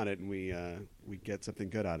step on it and we get something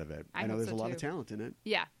good out of it. I know there's a lot of talent in it.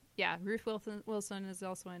 Yeah. Ruth Wilson is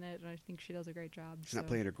also in it, and I think she does a great job. She's not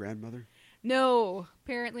playing her grandmother? No,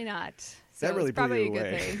 apparently not. So that really blew you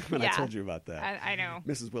away when I told you about that. I know.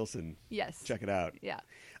 Mrs. Wilson. Yes. Check it out. Yeah.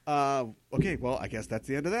 Okay, well, I guess that's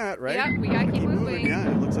the end of that, right? Yeah, we got to keep moving. Yeah,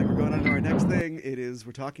 it looks like we're going on to our next thing.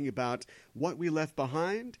 We're talking about What We Left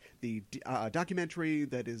Behind, the documentary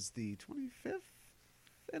that is the 25th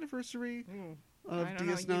anniversary of I don't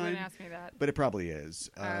DS9. know. You wouldn't ask me that. But it probably is.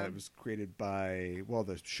 It was created by,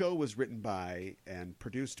 the show was written by and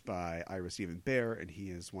produced by Ira Steven Behr, and he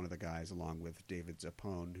is one of the guys, along with David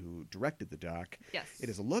Zappone, who directed the doc. Yes. It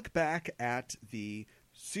is a look back at the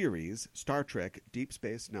series Star Trek Deep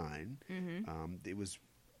Space Nine. Mm-hmm. It was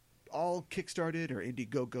all kickstarted or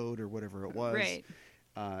Indiegogo'd or whatever it was. Right.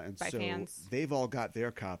 And by so fans. they've all got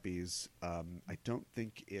their copies. I don't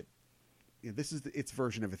think it... this is its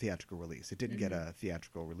version of a theatrical release. It didn't get a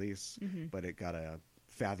theatrical release, but it got a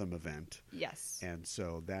Fathom event. Yes. And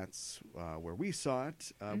so that's where we saw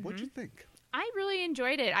it. What'd you think? I really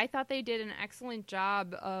enjoyed it. I thought they did an excellent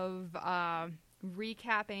job of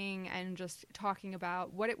recapping and just talking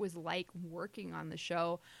about what it was like working on the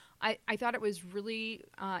show. I thought it was really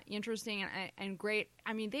interesting and great.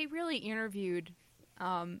 I mean, they really interviewed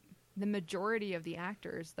the majority of the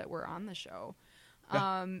actors that were on the show.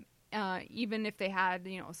 Yeah. Even if they had,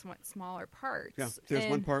 somewhat smaller parts. Yeah, there's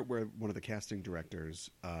one part where one of the casting directors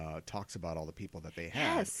talks about all the people that they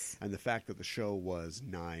had. Yes. And the fact that the show was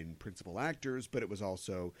 9 principal actors, but it was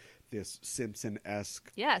also this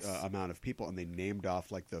Simpson-esque amount of people. And they named off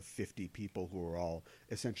the 50 people who were all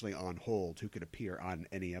essentially on hold who could appear on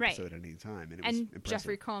any episode at any time. And it was impressive.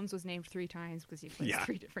 Jeffrey Combs was named 3 times because he plays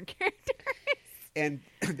 3 different characters. And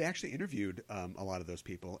they actually interviewed a lot of those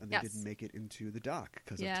people, and they didn't make it into the doc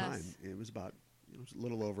because of time. It was about a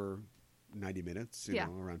little over 90 minutes,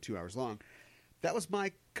 around 2 hours long. That was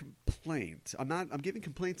my complaint. I'm giving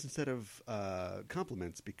complaints instead of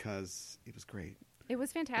compliments because it was great. It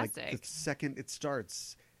was fantastic. The second it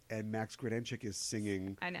starts and Max Grodenchik is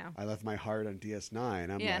singing, I know. I Left My Heart on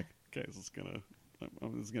DS9. I'm like, okay, this is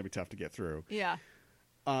gonna be tough to get through. Yeah.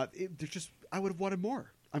 I would have wanted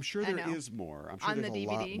more. I'm sure there is more. I'm sure there's a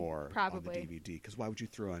lot more probably on the DVD, because why would you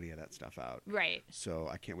throw any of that stuff out? Right. So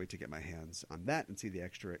I can't wait to get my hands on that and see the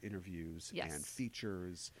extra interviews and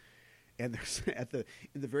features. And there's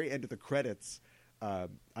in the very end of the credits,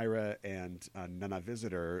 Ira and Nana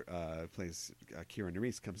Visitor plays Kira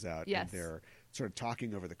Nerys comes out, and they're sort of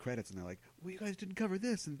talking over the credits, and they're like, "Well, you guys didn't cover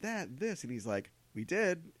this and that and this," and he's like, "We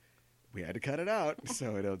did. We had to cut it out,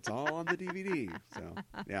 so it's all on the DVD." So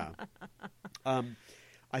yeah.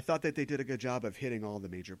 I thought that they did a good job of hitting all the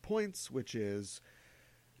major points, which is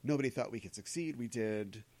nobody thought we could succeed. We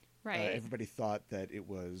did. Right. Everybody thought that it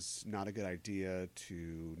was not a good idea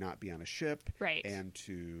to not be on a ship and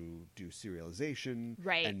to do serialization.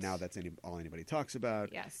 Right. And now that's all anybody talks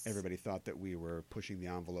about. Yes. Everybody thought that we were pushing the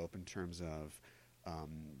envelope in terms of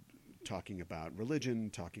talking about religion,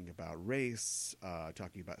 talking about race,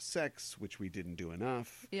 talking about sex, which we didn't do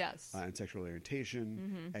enough. Yes. And sexual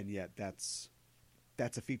orientation. And yet that's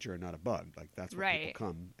a feature and not a bug. That's what people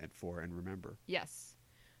come for and remember. Yes.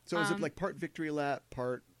 So is it part victory lap,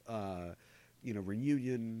 part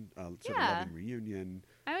reunion, sort of loving reunion?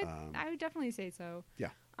 I would definitely say so. Yeah.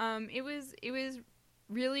 It was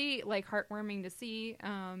really heartwarming to see.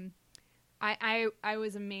 I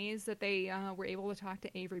was amazed that they were able to talk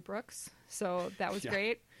to Avery Brooks, so that was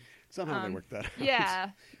great. Somehow they worked that out.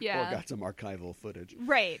 Yeah. Or got some archival footage.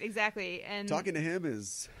 Right, exactly. And talking to him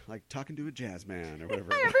is like talking to a jazz man or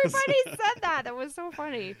whatever. Everybody said that. That was so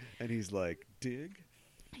funny. And he's like, dig?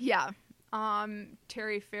 Yeah.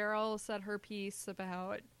 Terry Farrell said her piece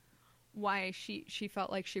about why she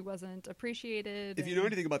felt like she wasn't appreciated. If you know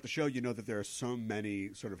anything about the show, you know that there are so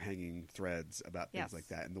many sort of hanging threads about things like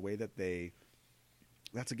that. And the way that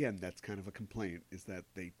that's kind of a complaint, is that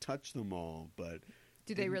they touch them all, but...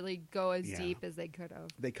 Do they really go as deep as they could have?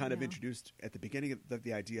 They kind of introduced at the beginning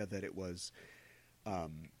the idea that it was...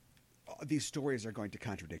 these stories are going to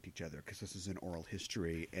contradict each other because this is an oral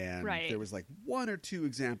history. And there was like one or two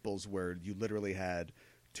examples where you literally had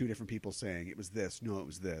two different people saying it was this, no, it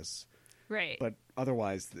was this. Right. But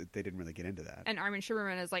otherwise, they didn't really get into that. And Armin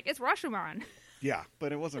Shimerman is like, it's Rashomon. Yeah,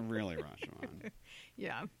 but it wasn't really Rashomon.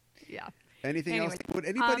 Yeah. Anything else? Would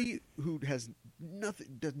anybody who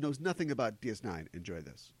knows nothing about DS9 enjoy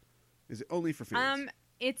this? Is it only for fans?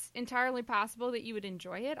 It's entirely possible that you would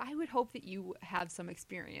enjoy it. I would hope that you have some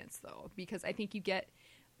experience, though, because I think you get,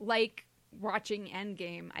 like watching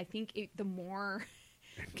Endgame, I think the more...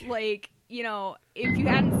 Like, you know, if you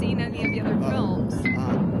hadn't seen any of the other films,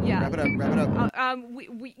 wrap it up.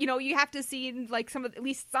 We you have to see like at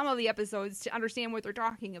least some of the episodes to understand what they're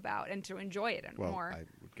talking about and to enjoy it more. I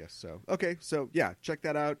would guess so. Okay, so yeah, check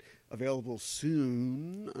that out. Available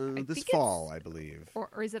soon this fall, I believe.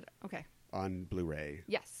 Or is it okay? On Blu-ray.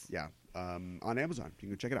 Yes. Yeah. On Amazon, you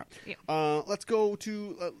can check it out. Yeah. Let's go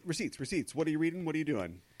to receipts. What are you reading? What are you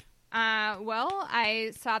doing? Well,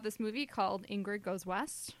 I saw this movie called Ingrid Goes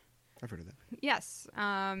West. I've heard of that. Yes.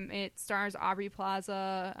 It stars Aubrey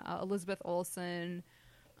Plaza, Elizabeth Olsen,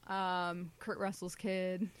 Kurt Russell's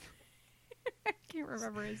kid. I can't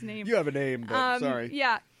remember his name. You have a name, but sorry.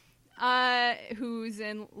 Yeah. Who's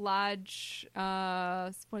in Lodge,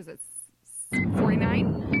 what is it,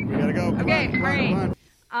 49? We gotta go. Come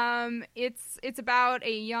on. It's about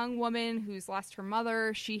a young woman who's lost her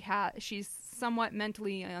mother. She's somewhat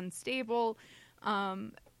mentally unstable,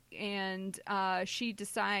 and she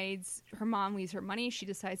decides, her mom leaves her money. She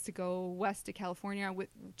decides to go west to California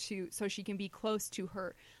so she can be close to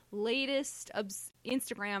her latest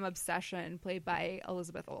Instagram obsession, played by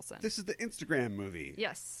Elizabeth Olsen. This is the Instagram movie.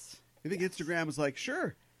 Yes. You think Instagram is like,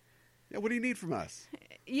 sure. Yeah, what do you need from us?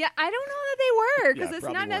 Yeah, I don't know that they were, because it's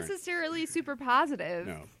not weren't. necessarily super positive.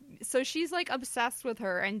 No. So she's like obsessed with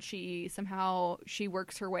her, and she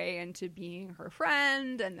works her way into being her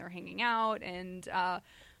friend, and they're hanging out, and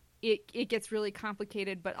it gets really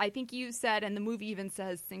complicated. But I think you said, and the movie even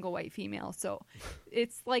says, single white female. So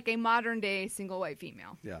it's like a modern day single white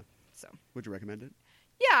female. Yeah. So would you recommend it?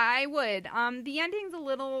 Yeah, I would. The ending's a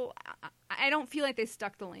little... I don't feel like they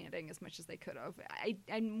stuck the landing as much as they could have. I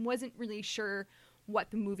wasn't really sure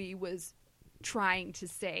what the movie was trying to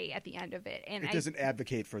say at the end of it. And it doesn't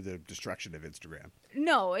advocate for the destruction of Instagram.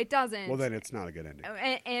 No, it doesn't. Well, then it's not a good ending.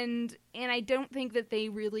 And I don't think that they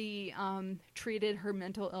really treated her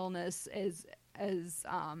mental illness as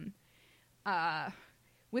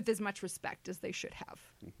with as much respect as they should have.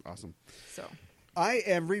 Awesome. So I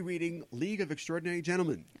am rereading League of Extraordinary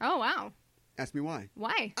Gentlemen. Oh, wow. Ask me why.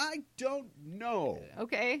 Why? I don't know.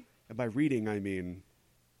 Okay. And by reading, I mean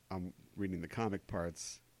I'm reading the comic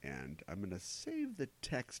parts, and I'm going to save the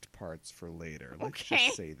text parts for later. Let's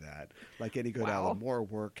just say that. Like any good Alan Moore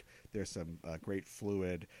work, there's some great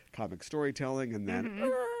fluid comic storytelling, and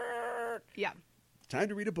then... Yeah. Time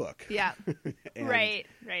to read a book. Yeah. And, right.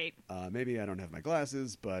 Maybe I don't have my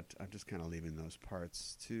glasses, but I'm just kind of leaving those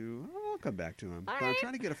parts to... I'll come back to them. But I'm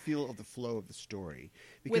trying to get a feel of the flow of the story.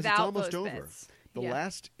 Because Without it's almost those over. bits. The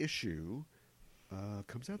last issue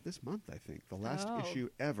comes out this month, I think. The last issue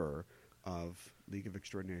ever of League of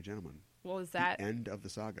Extraordinary Gentlemen. Well, is that... The end of the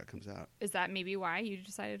saga comes out. Is that maybe why you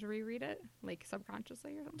decided to reread it? Like,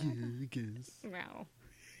 subconsciously or something? Yeah, I guess. Wow.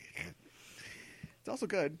 It's also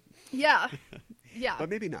good. Yeah. Yeah. But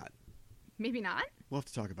maybe not. Maybe not? We'll have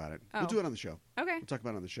to talk about it. Oh. We'll do it on the show. Okay. We'll talk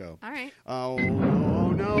about it on the show. All right. Oh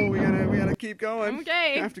no, we gotta keep going.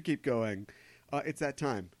 Okay. We have to keep going. It's that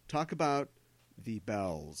time. Talk about the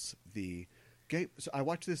bells. The game. So I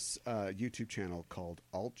watched this YouTube channel called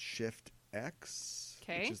Alt Shift X.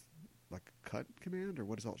 Okay. Which is like a cut command, or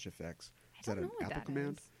what is Alt Shift X? Is that an what Apple that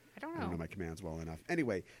command? is. I don't know. I don't know my commands well enough.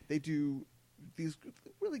 Anyway, they do these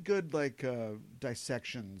really good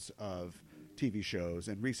dissections of TV shows,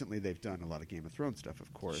 and recently they've done a lot of Game of Thrones stuff,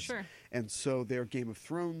 of course. Sure. And so their Game of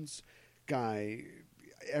Thrones guy,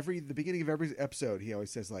 the beginning of every episode, he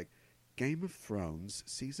always says like, Game of Thrones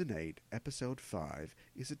season 8 episode 5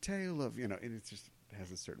 is a tale of, and it just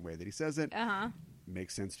has a certain way that he says it. Uh-huh.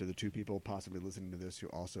 Makes sense to the two people possibly listening to this who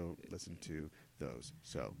also listen to those.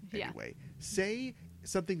 So anyway, say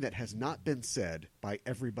something that has not been said by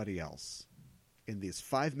everybody else in these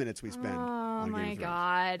 5 minutes we spend on Game of Thrones. Oh my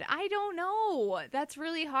God. I don't know. That's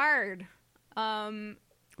really hard. Well,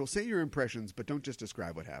 Well, say your impressions, but don't just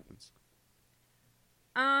describe what happens.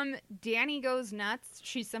 Dani goes nuts.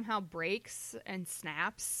 She somehow breaks and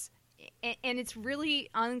snaps. And it's really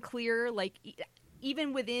unclear, like,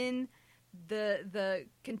 even within the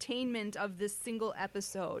containment of this single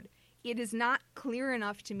episode, it is not clear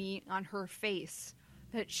enough to me on her face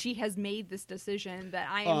that she has made this decision that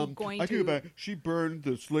I am going to... I think about she burned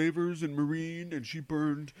the slavers and Marine, and she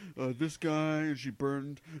burned this guy, and she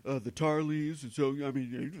burned the Tarleys, and so, I mean,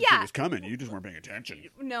 you didn't see it was coming. You just weren't paying attention.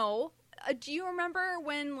 No. Do you remember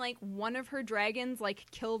when, like, one of her dragons,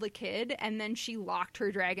 like, killed a kid, and then she locked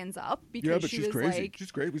her dragons up? Because she's crazy. Like,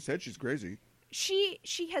 she's crazy. We said she's crazy. She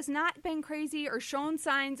has not been crazy or shown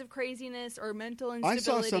signs of craziness or mental instability.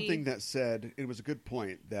 I saw something that said, it was a good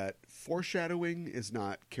point, that foreshadowing is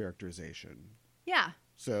not characterization. Yeah.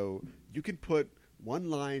 So you can put one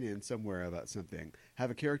line in somewhere about something, have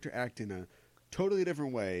a character act in a totally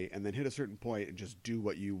different way, and then hit a certain point and just do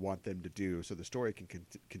what you want them to do so the story can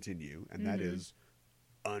continue. And that is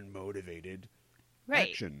unmotivated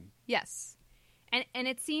action. Yes. And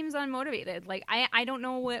it seems unmotivated. Like, I don't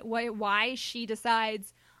know why she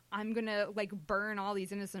decides I'm going to, like, burn all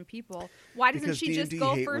these innocent people. Why doesn't she just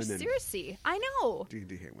go for Cersei? I know.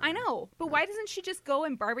 D&D hate women. I know. But why doesn't she just go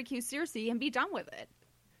and barbecue Cersei and be done with it?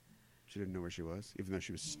 She didn't know where she was, even though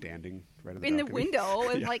she was standing right on the in the window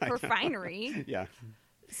in, like, her finery. Yeah.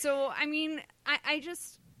 So, I mean, I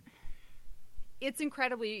just... It's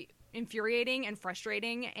incredibly infuriating and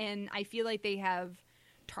frustrating, and I feel like they have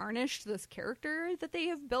tarnished this character that they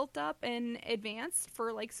have built up and advanced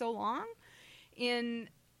for, like, so long. And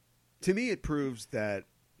to me, it proves that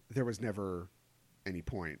there was never any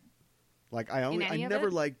point. Like, I never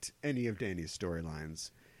liked any of Dany's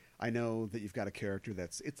storylines. I know that you've got a character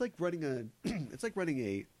it's like running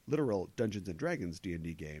a literal Dungeons and Dragons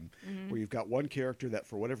D&D game where you've got one character that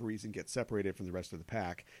for whatever reason gets separated from the rest of the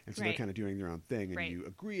pack, and so they're kind of doing their own thing, and you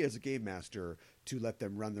agree as a game master to let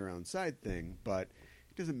them run their own side thing, but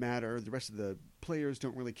it doesn't matter. The rest of the players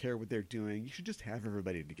don't really care what they're doing. You should just have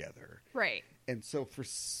everybody together. Right. And so for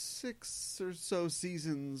 6 or so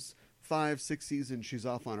seasons, 5, 6 seasons, she's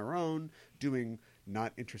off on her own doing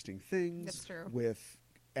not interesting things. That's true. With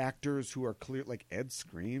actors who are clear, like Ed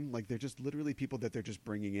Skrein, like they're just literally people that they're just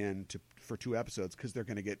bringing in for 2 episodes because they're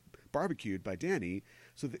going to get barbecued by Dany,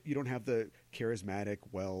 so that you don't have the charismatic,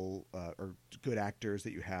 or good actors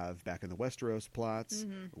that you have back in the Westeros plots,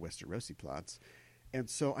 or Westerosi plots. And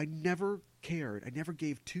so I never cared. I never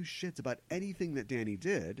gave 2 shits about anything that Dany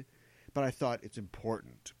did, but I thought it's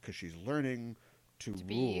important because she's learning to rule,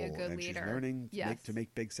 be a good leader. She's learning to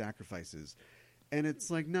make big sacrifices. And it's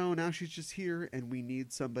like, no, now she's just here, and we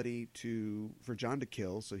need somebody for Jon to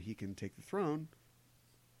kill so he can take the throne.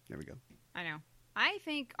 There we go. I know. I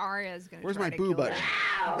think Arya is going to Where's try my to boo kill button?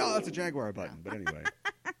 her. No, that's a Jaguar button, but anyway.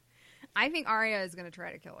 I think Arya is going to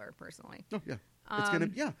try to kill her, personally. Oh, yeah.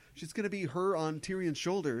 She's gonna be her on Tyrion's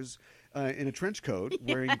shoulders in a trench coat,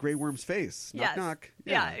 wearing Grey Worm's face. Knock, knock.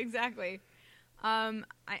 Yeah, exactly.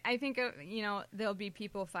 I think there'll be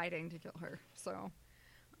people fighting to kill her. So,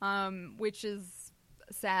 which is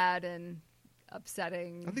sad and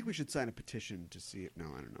upsetting. I think we should sign a petition to see it. No,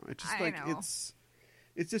 I don't know. It's just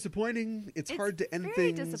it's disappointing. It's hard to end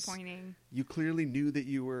very things. Disappointing. You clearly knew that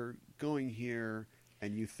you were going here.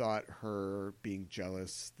 And you thought her being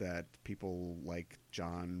jealous that people like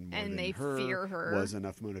Jon more and than they fear her was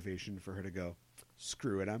enough motivation for her to go,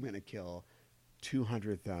 screw it, I'm going to kill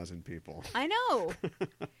 200,000 people. I know.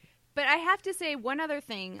 But I have to say one other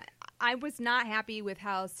thing. I was not happy with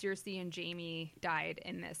how Cersei and Jaime died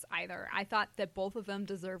in this either. I thought that both of them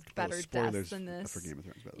deserved better deaths than this. For Game of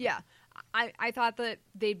Thrones, by the way. Yeah. I thought that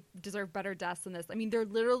they deserved better deaths than this. I mean, they're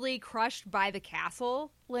literally crushed by the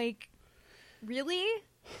castle. Like... Really?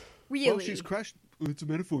 Well, she's crushed. It's a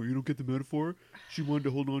metaphor. You don't get the metaphor? She wanted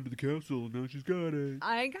to hold on to the castle, and now she's got it.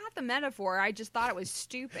 I got the metaphor. I just thought it was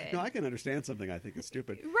stupid. No, I can understand something I think is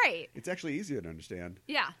stupid. Right. It's actually easier to understand.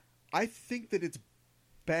 Yeah. I think that it's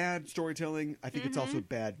bad storytelling. I think it's also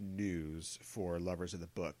bad news for lovers of the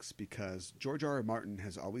books, because George R.R. Martin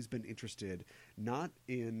has always been interested not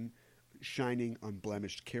in shining,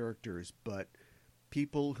 unblemished characters, but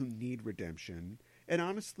people who need redemption. And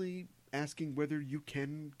honestly... asking whether you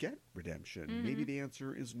can get redemption. Maybe the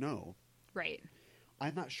answer is no. Right.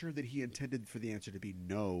 I'm not sure that he intended for the answer to be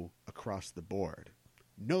no across the board.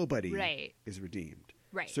 Nobody is redeemed.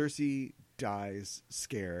 Right. Cersei dies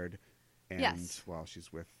scared, and while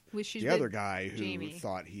she's with the other guy who Jaime.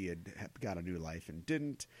 Thought he had got a new life and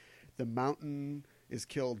didn't. The Mountain is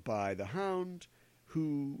killed by the Hound,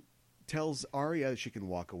 who tells Arya she can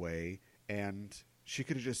walk away, and she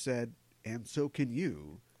could have just said, and so can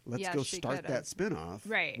you. Let's go start that spinoff.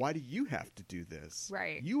 Right. Why do you have to do this?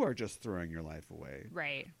 Right. You are just throwing your life away.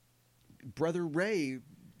 Right. Brother Ray,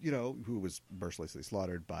 who was mercilessly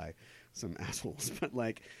slaughtered by some assholes, but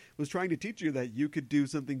was trying to teach you that you could do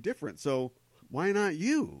something different. So why not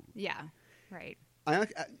you? Yeah. Right.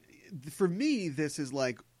 For me, this is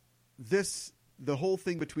the whole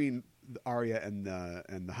thing between Arya and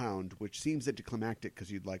the Hound, which seems anticlimactic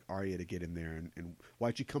because you'd like Arya to get in there and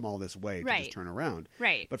why'd you come all this way to just turn around?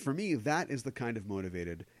 Right. But for me, that is the kind of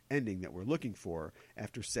motivated ending that we're looking for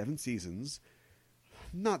after 7 seasons.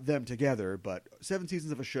 Not them together, but 7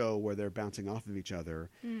 seasons of a show where they're bouncing off of each other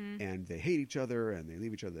and they hate each other and they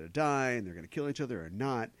leave each other to die and they're going to kill each other or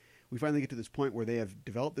not. We finally get to this point where they have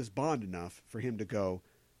developed this bond enough for him to go,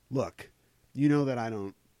 look, you know that I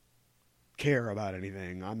don't care about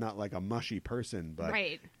anything. I'm not like a mushy person, but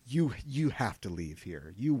you have to leave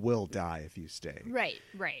here. You will die if you stay. Right.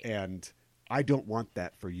 And I don't want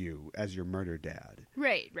that for you as your murder dad.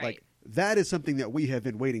 Right. That is something that we have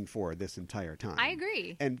been waiting for this entire time. I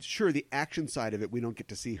agree. And sure, the action side of it, we don't get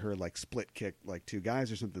to see her split kick 2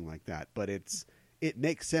 guys or something like that. But it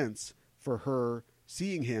makes sense for her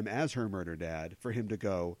seeing him as her murder dad, for him to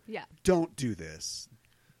go, don't do this.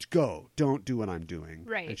 Go. Don't do what I'm doing.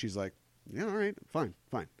 Right. And she's like, yeah, all right, fine.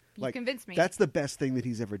 You convinced me. That's the best thing that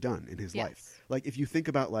he's ever done in his life. If you think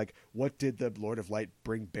about what did the Lord of Light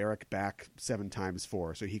bring Beric back 7 times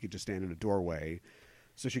for, so he could just stand in a doorway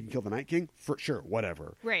so she can kill the Night King? For sure,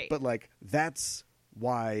 whatever. Right. But that's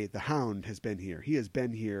why the Hound has been here. He has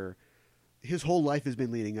been here. His whole life has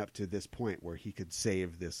been leading up to this point where he could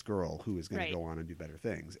save this girl who is going to go on and do better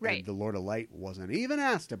things. Right. And the Lord of Light wasn't even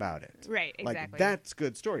asked about it. Right, exactly. That's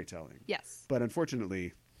good storytelling. Yes. But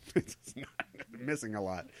unfortunately, it's not missing a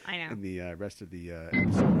lot. I know. In the rest of the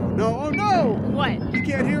episode. Oh no! What? He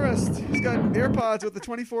can't hear us. He's got AirPods with the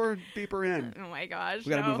 24 beeper in. Oh my gosh. We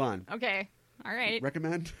got to move on. Okay. All right.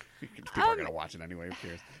 Recommend? People are going to watch it anyway. Who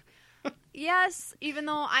cares? Yes, even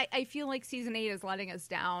though I feel like season 8 is letting us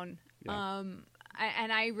down. Yeah.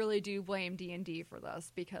 And I really do blame D&D for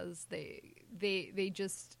this because they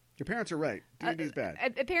just... Your parents are right. D&D is bad.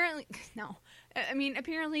 Apparently, no. I mean,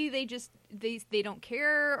 apparently they don't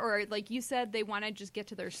care, or like you said, they want to just get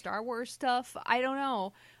to their Star Wars stuff. I don't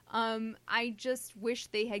know. I just wish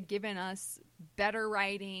they had given us better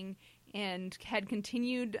writing and had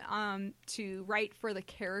continued to write for the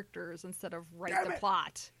characters instead of write the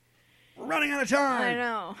plot. We're running out of time. I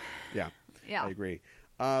know. Yeah. I agree.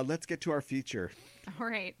 Let's get to our feature. All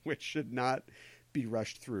right. Which should not be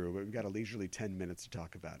rushed through, but we've got a leisurely 10 minutes to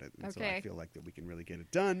talk about it. And okay. So I feel like that we can really get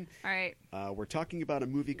it done. All right. We're talking about a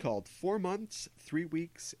movie called 4 Months, 3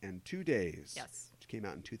 Weeks, and 2 Days. Yes. Which came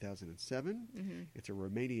out in 2007. Mm-hmm. It's a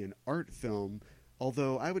Romanian art film,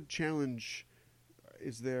 although I would challenge,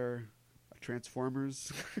 is there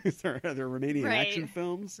Transformers? Are there Romanian action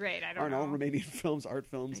films? Right, I don't Aren't know. all Romanian films art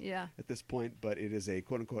films at this point? But it is a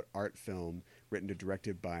quote-unquote art film written and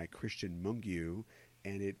directed by Christian Mungiu,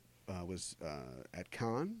 and it was at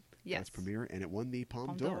Cannes, its premiere, and it won the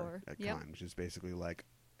Palme d'Or at Cannes, which is basically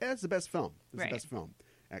it's the best film. It's the best film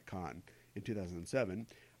at Cannes in 2007.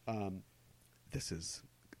 This is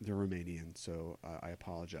the Romanian, so I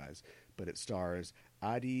apologize. But it stars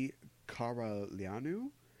Adi Karalianu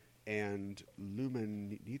and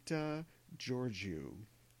Luminita Georgiou.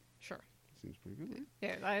 Sure. Seems pretty good, right?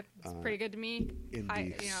 Yeah, that's pretty good to me.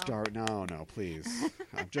 No, please.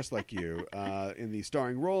 I'm just like you. In the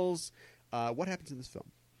starring roles, what happens in this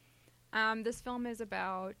film? This film is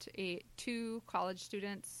about 2 college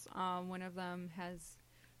students. One of them has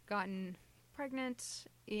gotten pregnant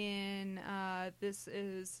this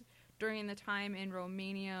is during the time in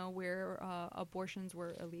Romania where abortions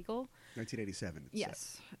were illegal. 1987.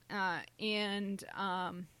 Yes. And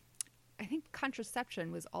I think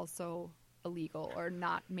contraception was also illegal or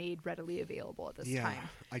not made readily available at this time. Yeah,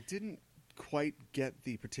 I didn't quite get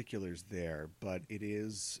the particulars there, but it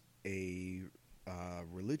is a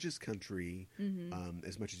religious country,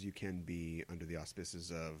 as much as you can be under the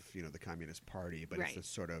auspices of the Communist Party, but it's this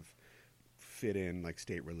sort of fit in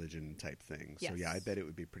state religion type thing. So I bet it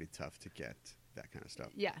would be pretty tough to get that kind of stuff.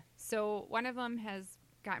 Yeah. So one of them has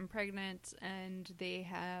gotten pregnant, and they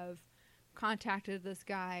have contacted this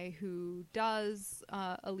guy who does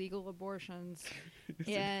illegal abortions.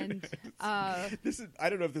 And this is, I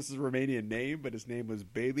don't know if this is a Romanian name, but his name was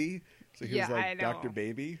Baby. So he was like Dr.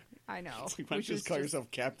 Baby. I know. Why don't you just call yourself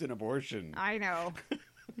Captain Abortion? I know.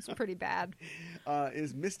 It's pretty bad.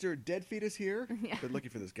 Is Mr. Dead Fetus here? Yeah. Been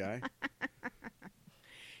looking for this guy.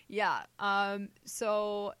 Yeah.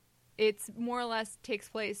 So it's more or less takes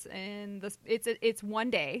place in this. It's one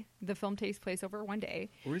day. The film takes place over one day.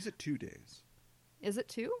 Or is it 2 days? Is it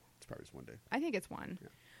 2? It's probably just one day. I think it's 1.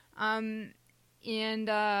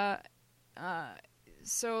 Yeah.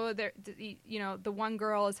 So there, the one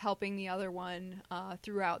girl is helping the other one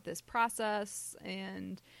throughout this process,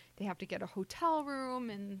 and they have to get a hotel room,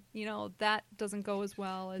 and that doesn't go as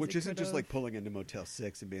well as which isn't just could've. like pulling into Motel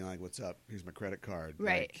 6 and being like, "What's up? Here's my credit card."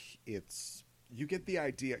 Right. Like, you get the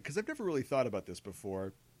idea, because I've never really thought about this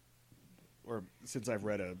before, or since I've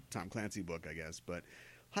read a Tom Clancy book, I guess. But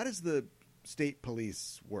how does the state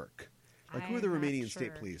police work? Like, who are the Romanian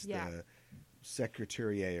state police? Yeah. The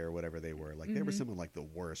Secretariat or whatever they were. Like, they were some of like the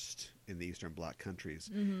worst in the Eastern Bloc countries.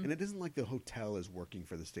 And it isn't like the hotel is working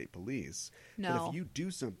for the state police. No. But if you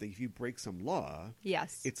do something, if you break some law,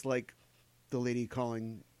 Yes. it's like the lady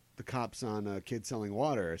calling the cops on a kid selling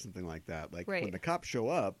water or something like that. Like, Right. when the cops show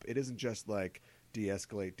up, it isn't just like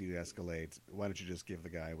de-escalate. Why don't you just give the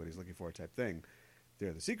guy what he's looking for type thing.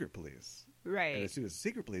 They're the secret police. Right. And as soon as the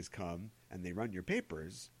secret police come and they run your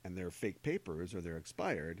papers and they're fake papers or they're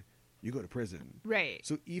expired, you go to prison. Right.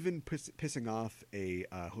 So even pissing off a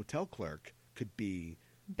hotel clerk could be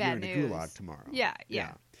Bad you're in news. a gulag tomorrow.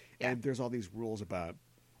 Yeah. And there's all these rules about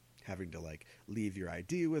having to like leave your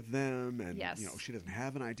ID with them, and Yes. she doesn't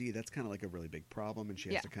have an ID. That's kind of like a really big problem, and she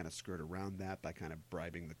has Yeah. to kind of skirt around that by kind of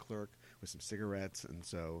bribing the clerk with some cigarettes. And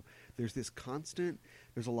so there's this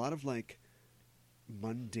there's a lot of like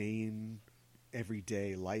mundane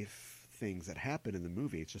everyday life things that happen in the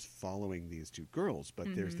movie. It's just following these two girls,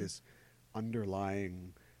 but there's this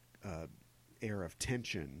underlying air of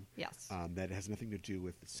tension. Yes. That has nothing to do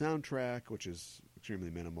with the soundtrack, which is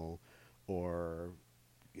extremely minimal, or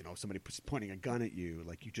somebody pointing a gun at you.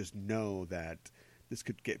 Like, you just know that this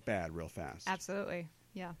could get bad real fast. Absolutely.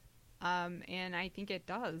 Yeah. And I think it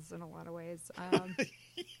does in a lot of ways.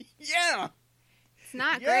 Yeah. It's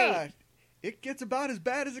not great. It gets about as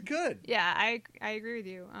bad as it could. Yeah, I agree with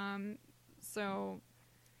you. So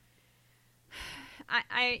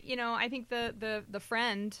I think the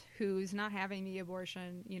friend who's not having the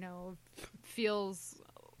abortion, feels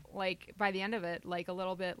like by the end of it, like a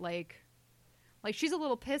little bit like she's a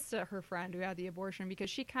little pissed at her friend who had the abortion, because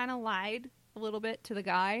she kind of lied a little bit to the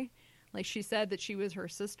guy. Like, she said that she was her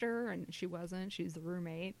sister, and she wasn't. She's the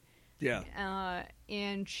roommate. Yeah.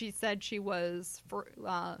 And she said she was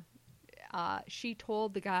she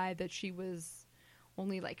told the guy that she was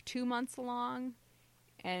only like 2 months along,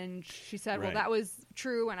 and she said, Right. well, that was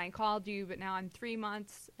true, and I called you, but now I'm 3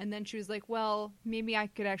 months. And then she was like, well, maybe I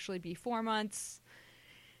could actually be 4 months.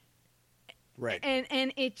 Right.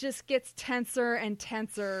 And it just gets tenser and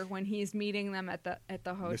tenser when he's meeting them at the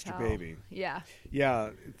hotel. Mr. Baby. Yeah.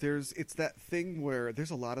 Yeah, it's that thing where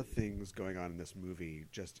there's a lot of things going on in this movie,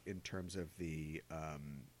 just in terms of the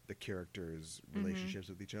characters' relationships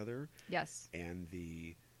with each other. Yes. And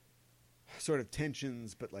the sort of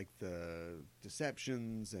tensions, but like the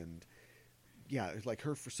deceptions, and it's like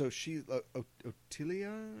her. So she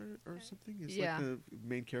Otilia or something is like the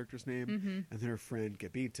main character's name, and then her friend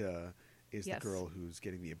Gabita is the girl who's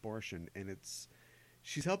getting the abortion, and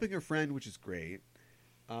she's helping her friend, which is great,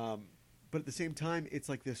 but at the same time, it's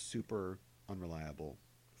like this super unreliable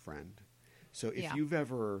friend. So if you've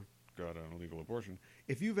ever got an illegal abortion,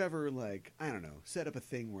 if you've ever, like, I don't know, set up a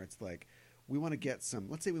thing where it's like,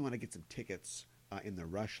 let's say we want to get some tickets in the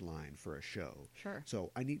Rush line for a show. Sure.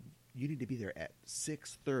 So you need to be there at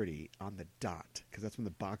 6:30 on the dot, because that's when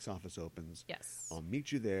the box office opens. Yes. I'll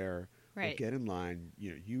meet you there. Right. We'll get in line.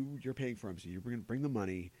 You're paying for them, so you're bring the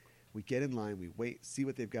money. We get in line. We wait, see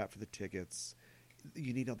what they've got for the tickets.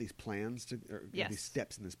 You need all these plans these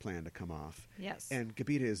steps in this plan to come off. Yes. And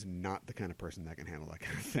Gabita is not the kind of person that can handle that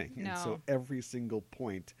kind of thing. No. And so every single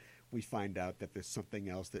point, we find out that there's something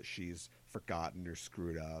else that she's forgotten or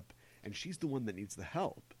screwed up, and she's the one that needs the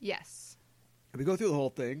help. Yes. And we go through the whole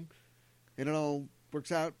thing, and it all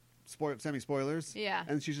works out. Semi-spoilers. Yeah.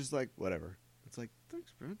 And she's just like, whatever. It's like,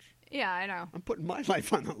 thanks, Bridge. Yeah, I know. I'm putting my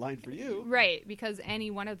life on the line for you. Right, because any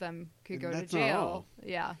one of them could go to that's not jail. all.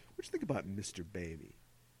 Yeah. What do you think about Mr. Baby?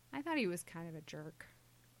 I thought he was kind of a jerk.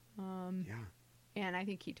 Yeah. And I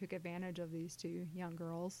think he took advantage of these two young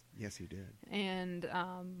girls. Yes, he did. And,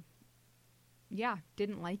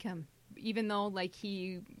 didn't like him. Even though, like,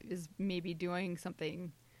 he is maybe doing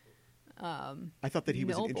something I thought that he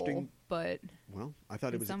was an interesting... but Well, I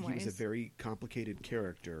thought he was a ways. very complicated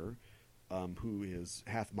character who is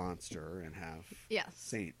half monster and half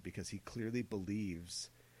saint, because he clearly believes...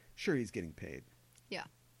 Sure, he's getting paid. Yeah.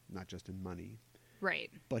 Not just in money.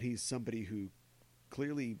 Right. But he's somebody who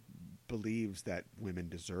clearly believes that women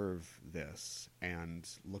deserve this, and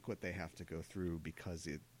look what they have to go through because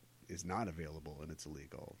it is not available and it's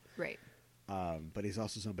illegal. Right. But he's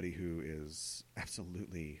also somebody who is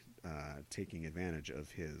absolutely taking advantage of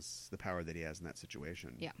the power that he has in that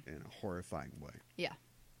situation in a horrifying way. Yeah,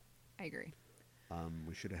 I agree.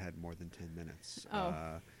 We should have had more than 10 minutes.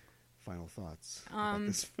 Final thoughts about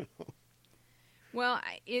this film? Well,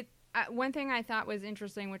 one thing I thought was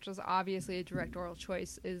interesting, which was obviously a directorial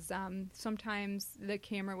choice, is sometimes the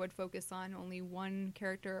camera would focus on only one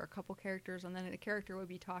character or a couple characters, and then the character would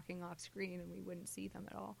be talking off screen, and we wouldn't see them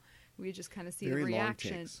at all. We would just kind of see the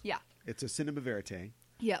reaction. Long takes. Yeah, it's a cinema verite.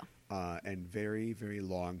 Yeah, and very, very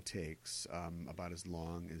long takes, about as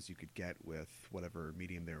long as you could get with whatever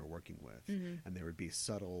medium they were working with, and there would be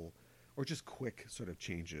subtle or just quick sort of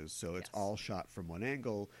changes. So it's all shot from one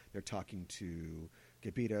angle. They're talking to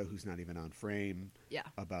Gabita, who's not even on frame,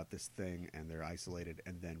 about this thing, and they're isolated.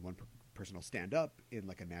 And then one person will stand up in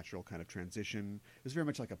like a natural kind of transition. It was very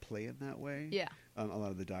much like a play in that way. Yeah. A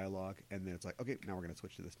lot of the dialogue. And then it's like, okay, now we're going to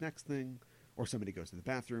switch to this next thing. Or somebody goes to the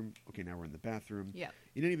bathroom. Okay, now we're in the bathroom. Yeah.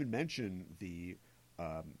 You didn't even mention the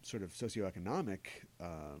sort of socioeconomic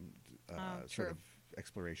sort of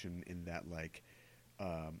exploration in that, like,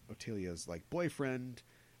 Otelia's like boyfriend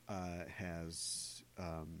has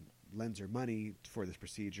lends her money for this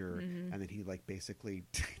procedure, and then he like basically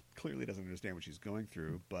clearly doesn't understand what she's going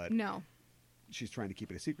through, but she's trying to keep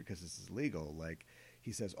it a secret because this is illegal. Like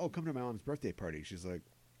he says, "Oh, come to my mom's birthday party." She's like,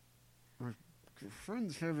 "My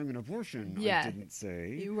friend's having an abortion." I didn't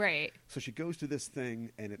say. Right. So she goes to this thing,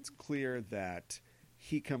 and it's clear that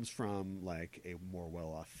he comes from like a more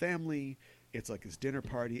well-off family. It's like his dinner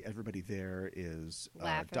party. Everybody there is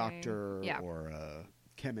a doctor or a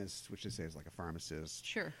chemist, which they say is like a pharmacist.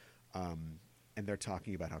 Sure. And they're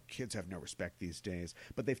talking about how kids have no respect these days,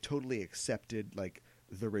 but they've totally accepted like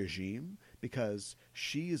the regime because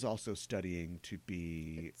she is also studying to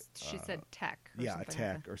be. She said tech. Or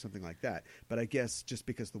tech or something like that. But I guess just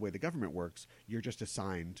because the way the government works, you're just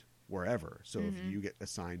assigned wherever. So if you get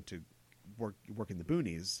assigned to work in the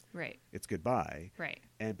boonies, right, it's goodbye, right.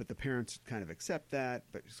 But the parents kind of accept that,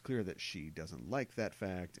 but it's clear that she doesn't like that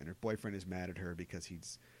fact, and her boyfriend is mad at her because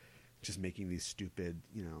he's just making these stupid,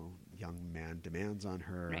 young man demands on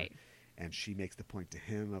her, right. And she makes the point to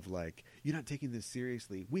him of like, you're not taking this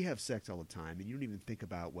seriously. We have sex all the time, and you don't even think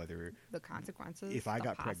about whether the consequences. If I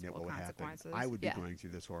got pregnant, what would happen? I would be going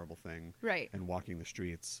through this horrible thing, right, and walking the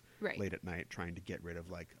streets late at night trying to get rid of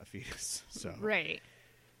like a fetus. So right.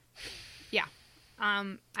 Yeah.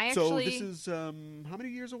 So this is how many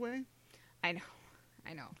years away? I know.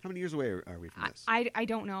 How many years away are we from this? I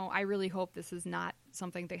don't know. I really hope this is not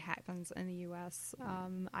something that happens in the U.S.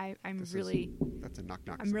 That's a knock.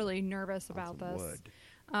 I'm really nervous about this.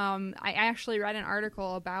 I actually read an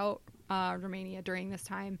article about Romania during this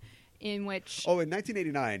time in which... Oh, in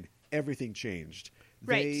 1989, everything changed.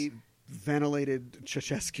 Right. They ventilated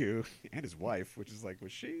Ceausescu and his wife, which is like,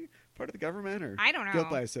 was she part of the government or I don't know, guilt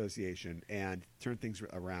by association, and turned things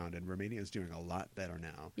around, and Romania is doing a lot better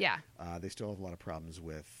now. Yeah. They still have a lot of problems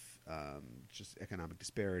with just economic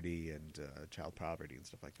disparity and child poverty and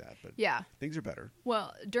stuff like that, but things are better.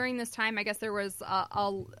 Well, during this time, I guess there was a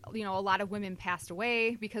lot of women passed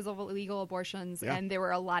away because of illegal abortions, and there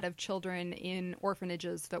were a lot of children in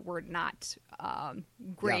orphanages that were not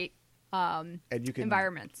great and you can,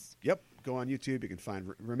 environments. Yep. Go on YouTube. You can find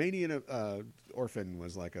Romanian orphan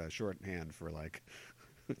was like a shorthand for like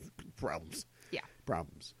problems. Yeah.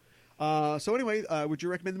 Problems. So anyway, would you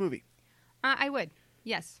recommend the movie? I would.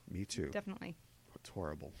 Yes. Me too. Definitely. It's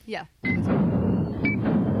horrible. Yeah.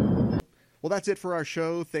 Well, that's it for our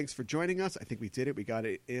show. Thanks for joining us. I think we did it. We got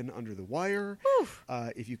it in under the wire.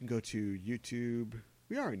 If you can go to YouTube.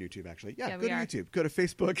 We are on YouTube, actually. Yeah, go to YouTube. Go to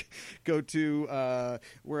Facebook. Go to,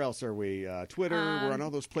 where else are we? Twitter. We're on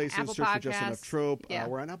all those places. Apple Search Podcasts. for Just Enough Trope. Yeah.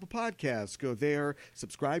 We're on Apple Podcasts. Go there.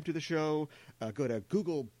 Subscribe to the show. Go to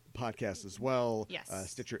Google Podcasts as well. Yes.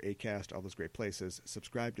 Stitcher, Acast, all those great places.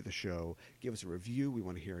 Subscribe to the show. Give us a review. We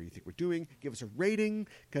want to hear how you think we're doing. Give us a rating,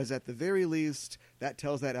 because at the very least, that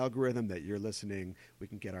tells that algorithm that you're listening. We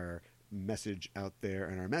can get our message out there.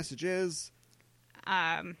 And our message is...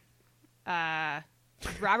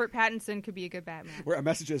 Robert Pattinson could be a good Batman. Where our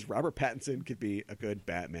message is Robert Pattinson could be a good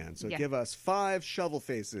Batman. So give us 5 shovel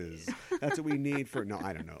faces. That's what we need for... No,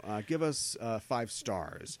 I don't know. Give us 5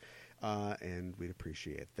 stars. And we'd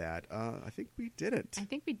appreciate that. I think we did it. I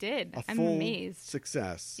think we did. I'm full amazed.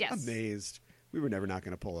 Success. Yes. Amazed. We were never not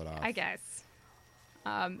going to pull it off. I guess.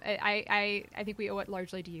 I think we owe it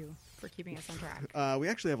largely to you for keeping us on track. We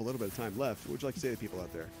actually have a little bit of time left. What would you like to say to people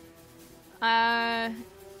out there?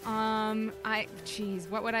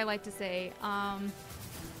 What would I like to say?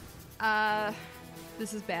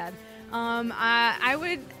 This is bad.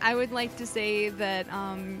 I would like to say that,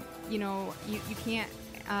 you can't.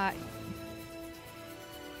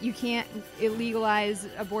 You can't illegalize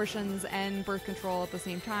abortions and birth control at the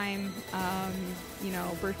same time.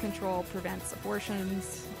 Birth control prevents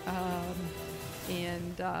abortions. I'd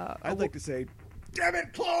like to say, damn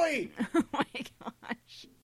it, Chloe! Oh my gosh.